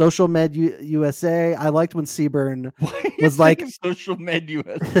 Social Med USA. I liked when Seaburn was like Social Med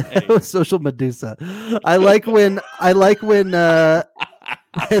USA. Social Medusa. I like when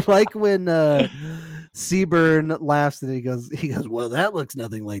Seaburn laughs and he goes, well, that looks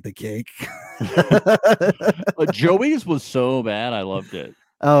nothing like the cake. Joey's was so bad. I loved it.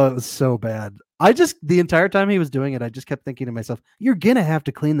 Oh, it was so bad. The entire time he was doing it, I just kept thinking to myself, you're going to have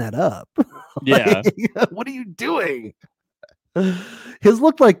to clean that up. Yeah. What are you doing? His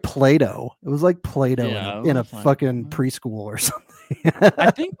looked like Play-Doh. It was like Play-Doh in a fucking preschool or something.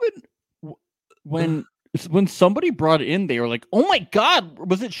 I think when somebody brought it in, they were like, "Oh my god,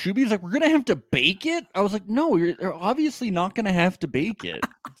 was it Shuby's?" Like, we're gonna have to bake it. I was like, "No, you're obviously not gonna have to bake it.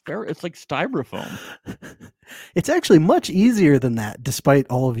 It's like styrofoam." It's actually much easier than that, despite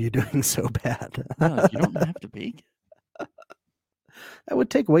all of you doing so bad. Yeah, you don't have to bake it. That would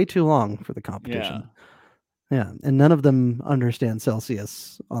take way too long for the competition. Yeah, and none of them understand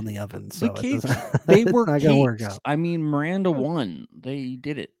Celsius on the oven, so the cakes, they were not gonna work out. I mean, Miranda won. They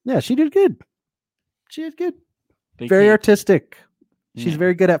did it. Yeah, she did good. Very artistic. She's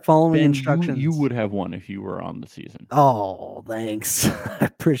very good at following instructions. You would have won if you were on the season. Oh, thanks. I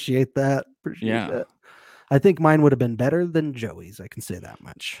appreciate that. That. I think mine would have been better than Joey's. I can say that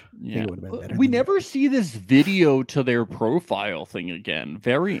much. Yeah, it would have been better. We never see this video to their profile thing again.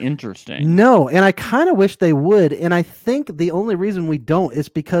 Very interesting. No, and I kind of wish they would. And I think the only reason we don't is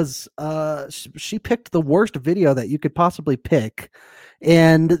because she picked the worst video that you could possibly pick.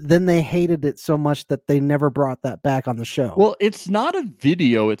 And then they hated it so much that they never brought that back on the show. Well, it's not a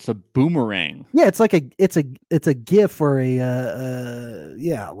video; it's a boomerang. Yeah, it's like it's a GIF or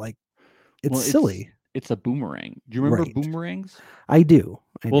it's silly. It's a boomerang. Do you remember boomerangs? I do.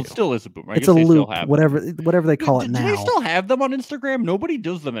 It still is a boomerang. It's a loop, whatever they call it now. Do they still have them on Instagram? Nobody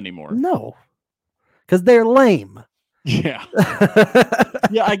does them anymore. No, because they're lame. Yeah,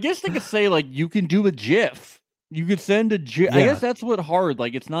 yeah. I guess they could say like you can do a GIF. You could send a GIF. Yeah. I guess that's what hard.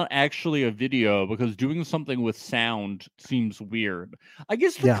 Like it's not actually a video because doing something with sound seems weird. I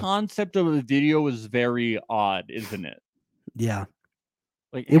guess the concept of a video is very odd, isn't it? Yeah.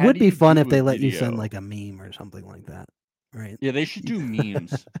 Like it would be fun if they let you send like a meme or something like that, right? Yeah, they should do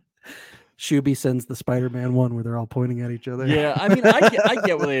memes. Shuby sends the Spider-Man one where they're all pointing at each other. Yeah, I mean, I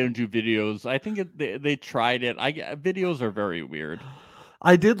get why they don't do videos. I think they tried it. Videos are very weird.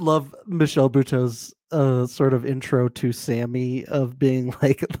 I did love Michelle Buteau's sort of intro to Sammy of being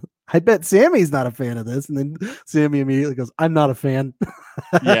like, I bet Sammy's not a fan of this. And then Sammy immediately goes, I'm not a fan.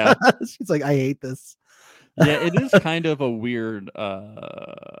 Yeah. She's like, I hate this. Yeah, it is kind of a weird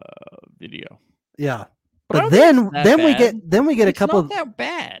video. Yeah. But then we get a couple of that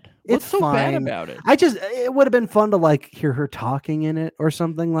bad. It's so fine. Bad about it? It would have been fun to like hear her talking in it or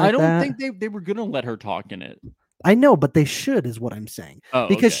something like that. I don't think they were gonna let her talk in it. I know, but they should, is what I'm saying. Oh,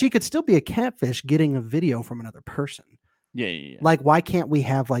 because she could still be a catfish getting a video from another person. Yeah. Like, why can't we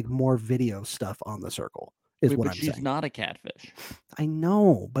have like more video stuff on the circle? I'm saying. She's not a catfish. I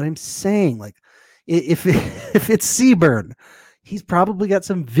know, but I'm saying like, if it's Seaburn, he's probably got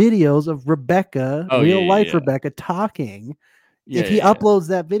some videos of Rebecca, real life Rebecca, talking. If he uploads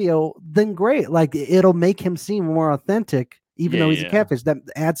that video, then great. Like it'll make him seem more authentic, even though he's a catfish. That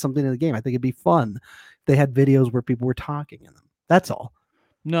adds something to the game. I think it'd be fun. They had videos where people were talking in them. That's all.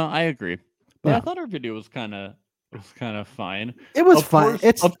 No, I agree. But I thought our video was kind of fine. It was fine.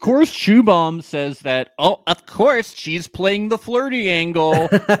 Of course, Shoebomb says that. Oh, of course, she's playing the flirty angle.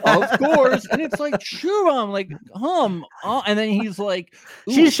 Of course, and it's like Shoebomb, like and then he's like,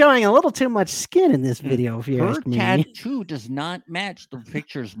 she's showing a little too much skin in this video. If you ask me, her tattoo does not match the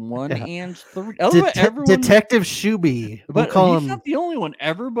pictures 1 and 3. Detective Shuby, but he's not the only one.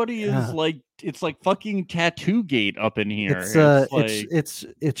 Everybody is like. It's like fucking Tattoo Gate up in here. It's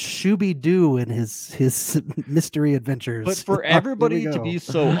Shuby Doo and his mystery adventures. But for everybody to be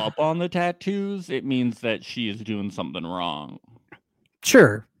so up on the tattoos, it means that she is doing something wrong.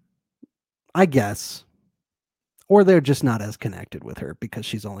 Sure, I guess. Or they're just not as connected with her because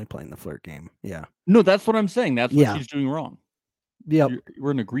she's only playing the flirt game. Yeah. No, that's what I'm saying. That's what Yeah. she's doing wrong. Yep.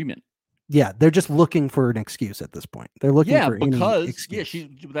 We're in agreement. Yeah, they're just looking for an excuse at this point. They're looking for any excuse.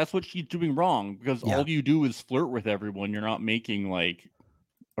 That's what she's doing wrong, because all you do is flirt with everyone. You're not making like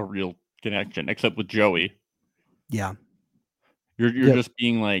a real connection, except with Joey. Yeah. You're just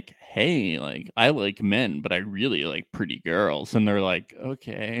being like, hey, like I like men, but I really like pretty girls. And they're like,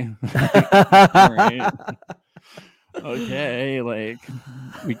 okay. All right. Okay, like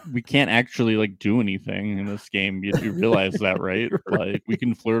we can't actually like do anything in this game. You realize that, right? Like we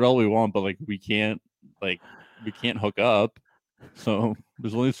can flirt all we want, but like we can't hook up. So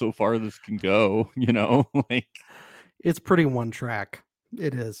there's only so far this can go, you know? Like it's pretty one track.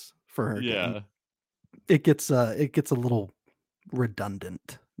 It is for her. Yeah. It gets a little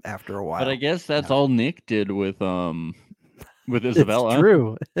redundant after a while. But I guess that's all Nick did with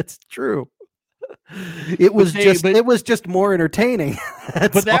Isabella. It's true. It was just more entertaining.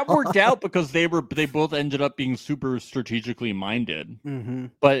 But that worked out because they both ended up being super strategically minded. Mm-hmm.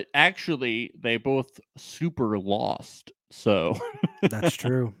 But actually, they both super lost. So that's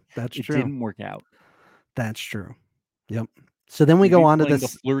true. That's true. It didn't work out. That's true. Yep. So then we go on to this.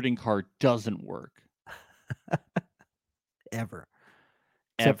 The flirting card doesn't work ever,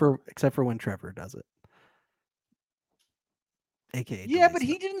 except for when Trevor does it. AKA. Yeah, but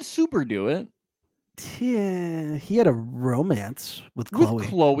he didn't super do it. Yeah, he had a romance with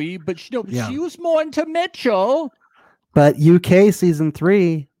Chloe. But she was more into Mitchell. But UK season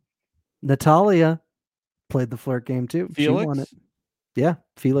 3, Natalia played the flirt game too. Felix? She won it. Yeah,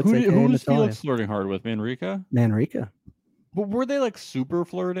 Felix. Who was Felix flirting hard with? Manrika. But were they like super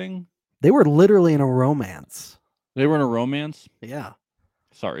flirting? They were literally in a romance. They were in a romance? Yeah.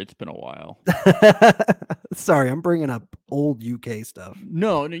 Sorry, it's been a while. Sorry, I'm bringing up old UK stuff.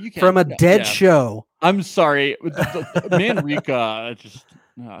 No, you can't. From a dead show. I'm sorry. Manrika,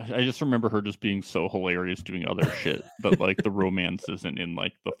 I just remember her just being so hilarious doing other shit, but like the romance isn't in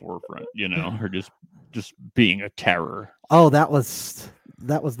like the forefront, you know, her just being a terror. Oh, that was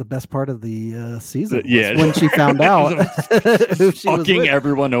the best part of the season. Yeah, when she found out who she fucking was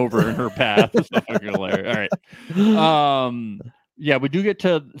everyone over in her path. It's so fucking hilarious. All right. Yeah, we do get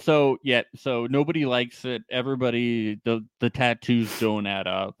to so nobody likes it. Everybody, the tattoos don't add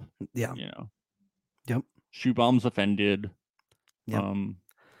up. Yeah. You know. Yep. Shoe bomb's offended. Yep.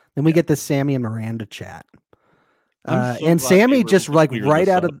 Then we get this Sammy and Miranda chat. And Sammy just like right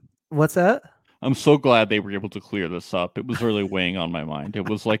out of what's that? I'm so glad they were able to clear this up. It was really weighing on my mind. It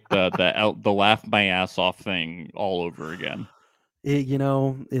was like the laugh my ass off thing all over again.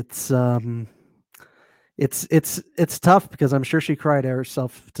 It's tough because I'm sure she cried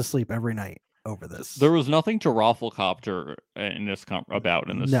herself to sleep every night over this. There was nothing to Rafflecopter in this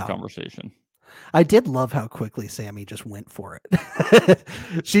conversation. I did love how quickly Sammy just went for it.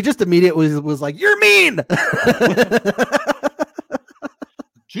 She just immediately was like, "You're mean."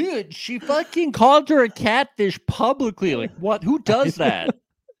 Dude, she fucking called her a catfish publicly. Like, what? Who does that?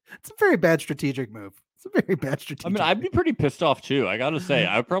 It's a very bad strategic move. I mean, I'd be pretty pissed off too. I gotta say,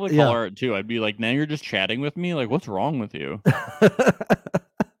 I'd probably call her too. I'd be like, "Now you're just chatting with me. Like, what's wrong with you,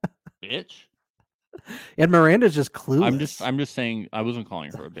 bitch?" And Miranda's just clueless. I'm just saying. I wasn't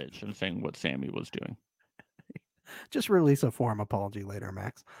calling her a bitch. I'm saying what Sammy was doing. Just release a form apology later,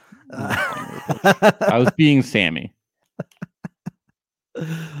 Max. I was being Sammy.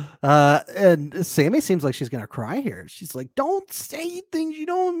 And Sammy seems like she's gonna cry here. She's like, "Don't say things you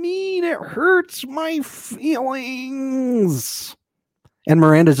don't mean. It hurts my feelings." And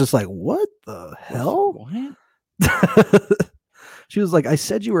Miranda's just like, "What the hell?" What? She was like, "I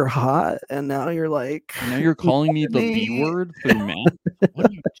said you were hot, and now you're like, now you're calling me the B word through math. What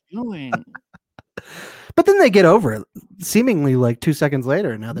are you doing?" But then they get over it, seemingly like 2 seconds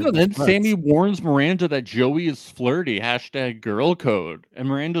later. Now then Sammy warns Miranda that Joey is flirty. #girl code. And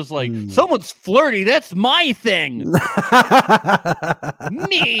Miranda's like, "Someone's flirty. That's my thing."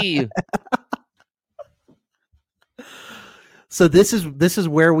 Me. So this is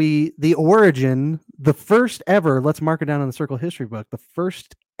where the origin, the first ever, let's mark it down in the Circle history book, the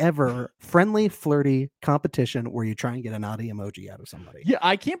first ever friendly flirty competition where you try and get a naughty emoji out of somebody. Yeah,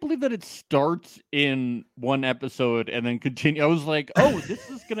 I can't believe that it starts in one episode and then continue. I was like, oh, this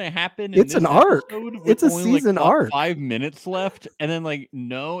is gonna happen. It's an arc. It's a season arc. 5 minutes left, and then like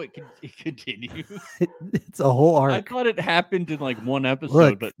no, it continues. It's a whole arc. I thought it happened in like one episode.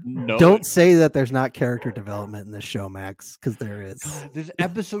 Look, but no. Don't say that there's not character development in this show, Max, because there is. This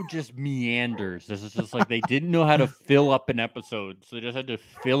episode just meanders. This is just like they didn't know how to fill up an episode, so they just had to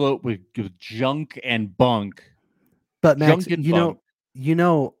fill it with junk and bunk. But Max, you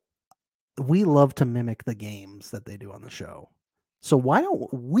know, we love to mimic the games that they do on the show. So why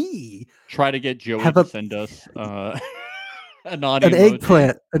don't we Try to get Joey have to a- send us a naughty an emoji.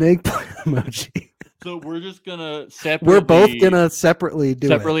 eggplant emoji? So we're just gonna separately. We're both gonna separately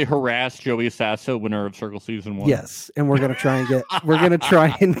do it. harass Joey Sasso, winner of Circle Season 1. Yes, and we're gonna try and get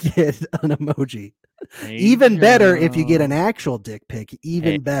an emoji. Hey, Even better if you get Joe. an actual dick pic.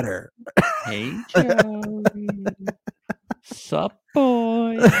 Even better. Hey, Joey. Sup,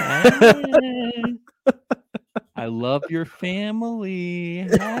 boy. Hey. I love your family.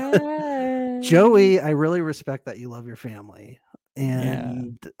 Hey. Joey, I really respect that you love your family.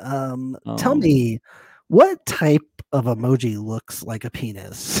 And tell me, what type of emoji looks like a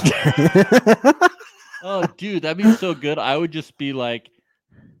penis? Oh, dude, that'd be so good. I would just be like,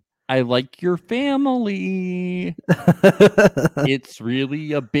 I like your family. It's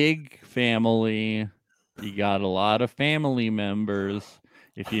really a big family. You got a lot of family members,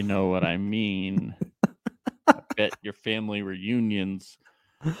 if you know what I mean. I bet your family reunions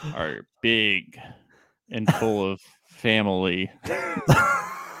are big and full of family.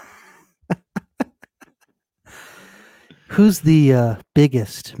 Who's the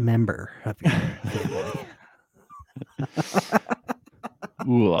biggest member of your family?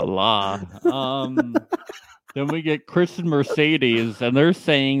 Ooh la la. Then we get Chris and Mercedes, and they're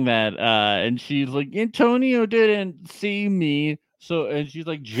saying that, and she's like, Antonio didn't see me. So, and she's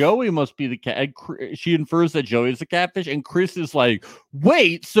like, Joey must be the cat. She infers that Joey's the catfish, and Chris is like,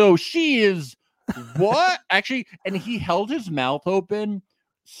 wait, so she is what? Actually, and he held his mouth open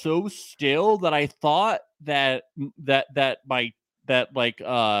so still that I thought that my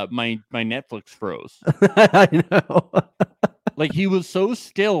Netflix froze. I know. Like, he was so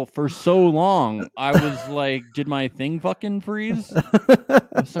still for so long. I was like, did my thing fucking freeze? I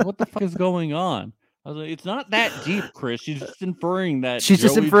was like, what the fuck is going on? I was like, it's not that deep, Chris. She's just inferring that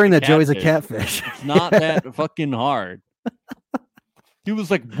Joey's a catfish. It's not that fucking hard. He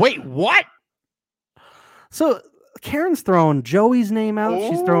was like, wait, what? So Karen's throwing Joey's name out. Ooh.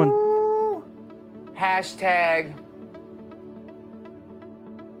 She's throwing Hashtag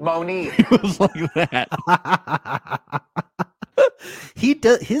Monique. It was like that. he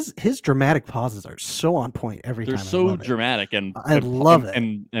does his dramatic pauses are so on point every They're time. so dramatic and I love it.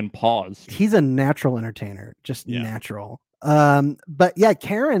 And paused. He's a natural entertainer, just natural. But yeah,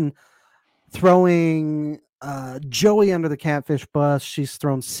 Karen throwing Joey under the catfish bus. She's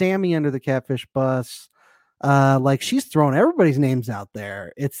thrown Sammy under the catfish bus. Like she's throwing everybody's names out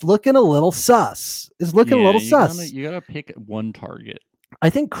there. It's looking a little sus. It's looking a little sus. You gotta pick one target. I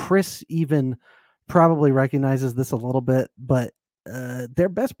think Chris even probably recognizes this a little bit, but they're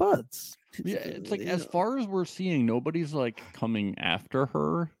best buds. Yeah, it's like as far as we're seeing, nobody's like coming after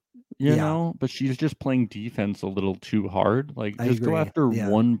her, you know, but she's just playing defense a little too hard. Like, just go after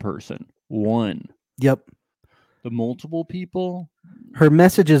one person. One. Yep. The multiple people. Her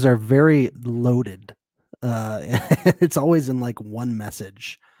messages are very loaded. It's always in like one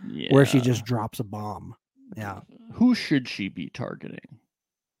message where she just drops a bomb. Yeah. Who should she be targeting?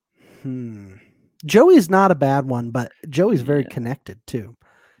 Joey's not a bad one, but Joey's very connected too.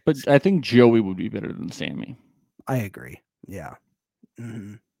 But I think Joey would be better than Sammy. I agree. Yeah.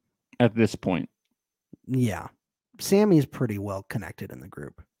 Mm-hmm. At this point. Yeah. Sammy's pretty well connected in the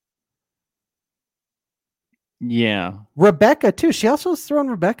group. Yeah. Rebecca too. She also has thrown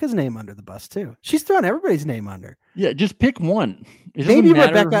Rebecca's name under the bus too. She's thrown everybody's name under. Yeah, just pick one.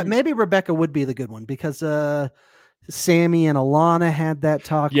 Maybe Rebecca would be the good one because Sammy and Alana had that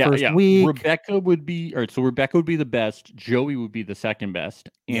talk first week. Rebecca would be Rebecca would be the best. Joey would be the second best,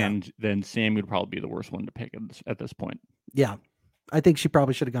 and then Sammy would probably be the worst one to pick at this point. Yeah, I think she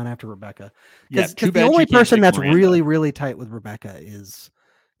probably should have gone after Rebecca. Yeah, the only person that's really, really tight with Rebecca is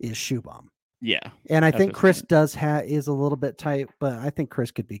Shoebomb. Yeah, and I think Chris is a little bit tight, but I think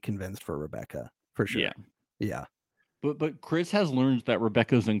Chris could be convinced for Rebecca for sure. Yeah. But Chris has learned that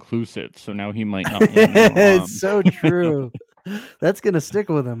Rebecca's inclusive, so now he might not. It's so true. That's gonna stick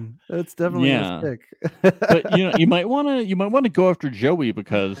with him. That's definitely gonna stick. But you might want to go after Joey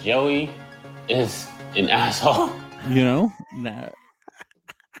because Joey is an asshole. You know that.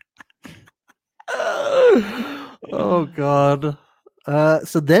 Oh God.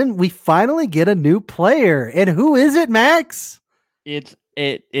 So then we finally get a new player, and who is it, Max? It's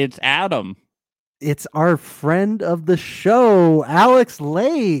Adam. It's our friend of the show, Alex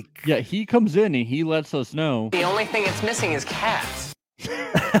Lake. Yeah, he comes in and he lets us know. The only thing it's missing is cats.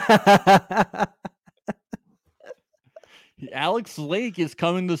 Alex Lake is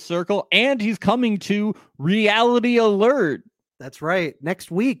coming to Circle, and he's coming to Reality Alert. That's right.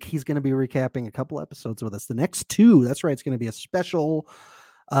 Next week, he's going to be recapping a couple episodes with us. The next two, that's right. It's going to be a special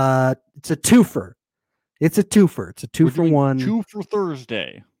It's a twofer. It's a twofer. It's a two We're for doing one. 2 for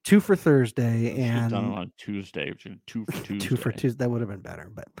Thursday. 2 for Thursday, Should have done it and on Tuesday. Which is 2 for Tuesday. 2 for Tuesday. That would have been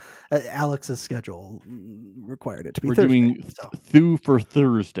better, but Alex's schedule required it to be. We're Thursday, doing so. 2 for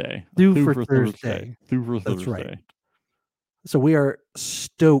Thursday. 2 for Thursday. 2 for That's Thursday. right. So we are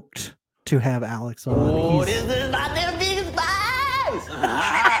stoked to have Alex on. Oh, this is not their biggest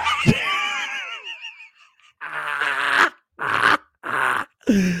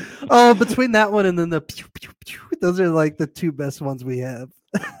Oh, between that one and then the pew, pew, pew, those are like the two best ones we have.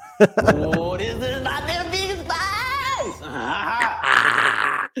 Oh, this is not their biggest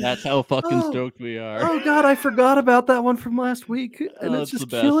That's how fucking stoked we are. Oh God, I forgot about that one from last week, and it's just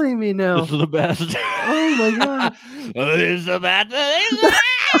killing me now. This is the best. Oh my God. This is the best.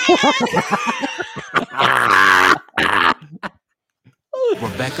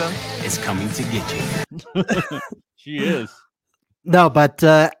 Rebecca is coming to get you. She is. No, but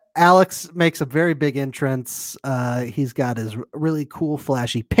Alex makes a very big entrance. He's got his really cool,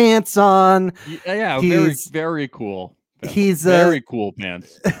 flashy pants on. Yeah, very, very cool. He's very cool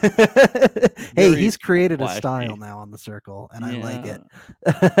pants. Hey, he's created flashy. a style now on the circle, and I like it.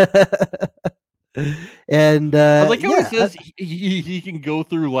 And I like how he says he can go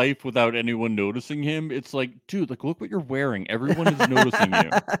through life without anyone noticing him. It's like, dude, like look what you're wearing. Everyone is noticing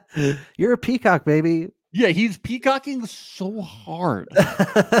you. You're a peacock, baby. Yeah, he's peacocking so hard.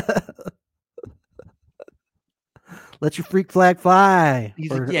 Let your freak flag fly.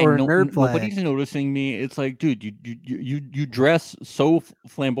 He's or, like, yeah, or nerd flag. nobody's noticing me. It's like, dude, you dress so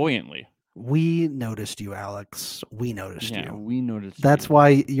flamboyantly. We noticed you, Alex. We noticed you. We noticed. That's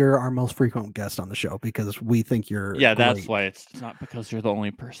why you're our most frequent guest on the show, because we think you're. Yeah, that's great. why. It's not because you're the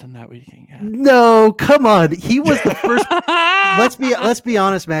only person that we can get. No, come on. He was the first. let's be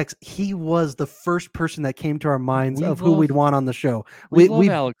honest, Max. He was the first person that came to our minds of who we'd want on the show. We love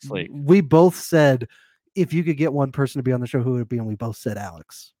Alex Lake. We both said, if you could get one person to be on the show, who would it be? And we both said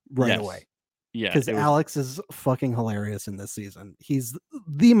Alex right away. Yeah, because Alex is fucking hilarious in this season. He's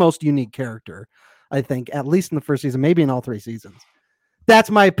the most unique character, I think, at least in the first season, maybe in all 3 seasons. That's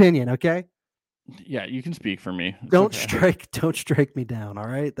my opinion. Okay. Yeah, you can speak for me. It's don't okay. strike me down. All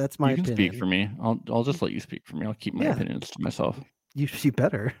right, that's my opinion. You can speak for me. I'll just let you speak for me. I'll keep my opinions to myself. You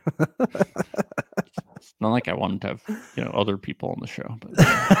better. It's not like I wanted to have other people on the show. But...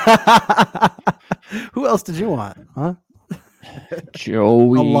 Who else did you want? Huh?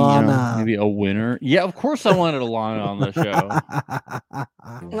 Joey, Alana. Maybe a winner. Yeah, of course I wanted Alana on the show.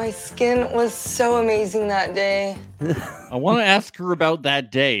 My skin was so amazing that day. I want to ask her about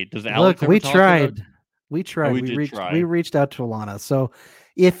that day. Does Alex? Look, we tried. We try. We reached out to Alana. So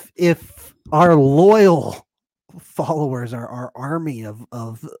if our loyal followers are our army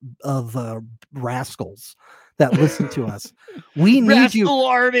of rascals that listen to us, we need you,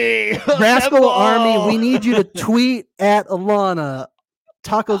 Army, Rascal Army. We need you to tweet at Alana,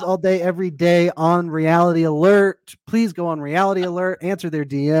 tacos all day, every day on Reality Alert. Please go on Reality Alert, answer their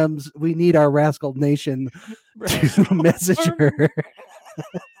DMs. We need our Rascal Nation to message her.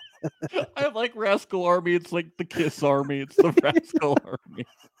 I like Rascal Army. It's like the Kiss Army. It's the Rascal Army.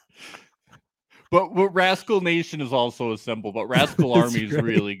 But Rascal Nation is also a symbol, but Rascal Army is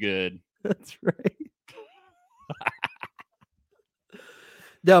really good. That's right.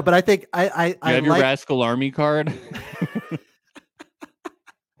 No, but I think I have your Rascal Army card.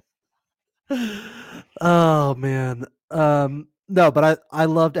 Oh man. No, but I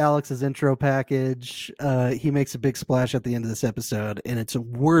loved Alex's intro package. He makes a big splash at the end of this episode, and it's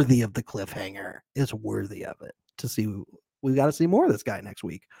worthy of the cliffhanger. It's worthy of it to see. We got to see more of this guy next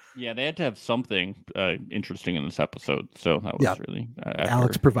week. Yeah, they had to have something interesting in this episode, so that was really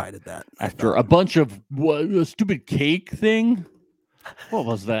Alex provided that after a bunch of a stupid cake thing. What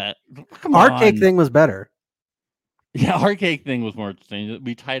was that? Our cake thing was better. Yeah, our cake thing was more interesting.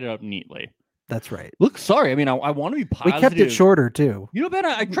 We tied it up neatly. That's right. Look, sorry. I mean, I want to be positive. We kept it shorter too. You know, Ben,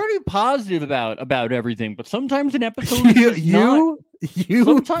 I try to be positive about everything, but sometimes an episode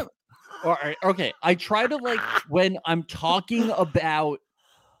sometimes. All right, okay. I try to when I'm talking about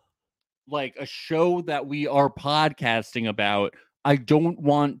like a show that we are podcasting about, I don't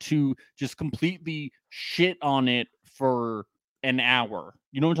want to just completely shit on it for an hour.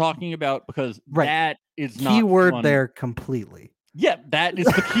 You know what I'm talking about? Because that is not keyword fun. There completely. Yeah, that is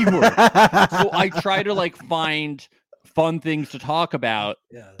the keyword. So I try to find fun things to talk about,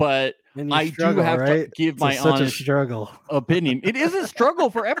 but And you I struggle, do have right? to give It's my such a honest struggle. opinion. It is a struggle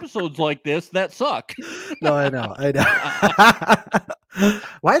for episodes like this that suck. No, I know.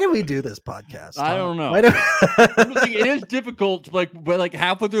 Why do we do this podcast? I don't know. Why do I'm just thinking, it is difficult, but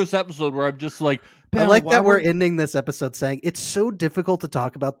halfway through this episode where I'm just like, I like that we're ending this episode saying it's so difficult to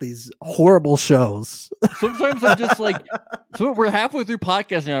talk about these horrible shows. Sometimes I'm just like, so we're halfway through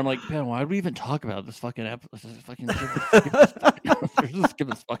podcasting, and I'm like, man, why do we even talk about this fucking episode? Just skip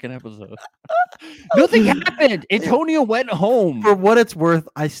this fucking episode. Nothing happened. Antonio went home. For what it's worth,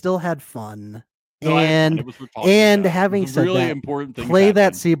 I still had fun. No, and having said really that, important thing play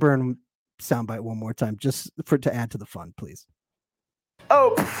that Seaburn soundbite one more time, just to add to the fun, please.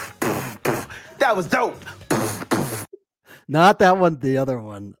 Oh, that was dope. Not that one, the other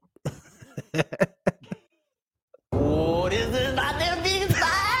one. What is this about them big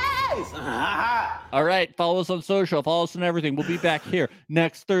size? All right, follow us on social, follow us on everything. We'll be back here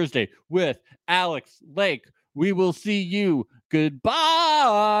next Thursday with Alex Lake. We will see you.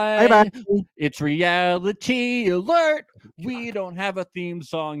 Goodbye. Bye-bye. It's Reality Alert. We don't have a theme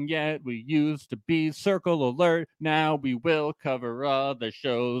song yet. We used to be Circle Alert. Now we will cover other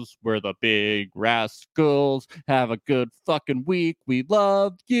shows. We're the Big Rascals. Have a good fucking week. We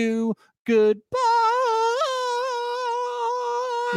love you. Goodbye.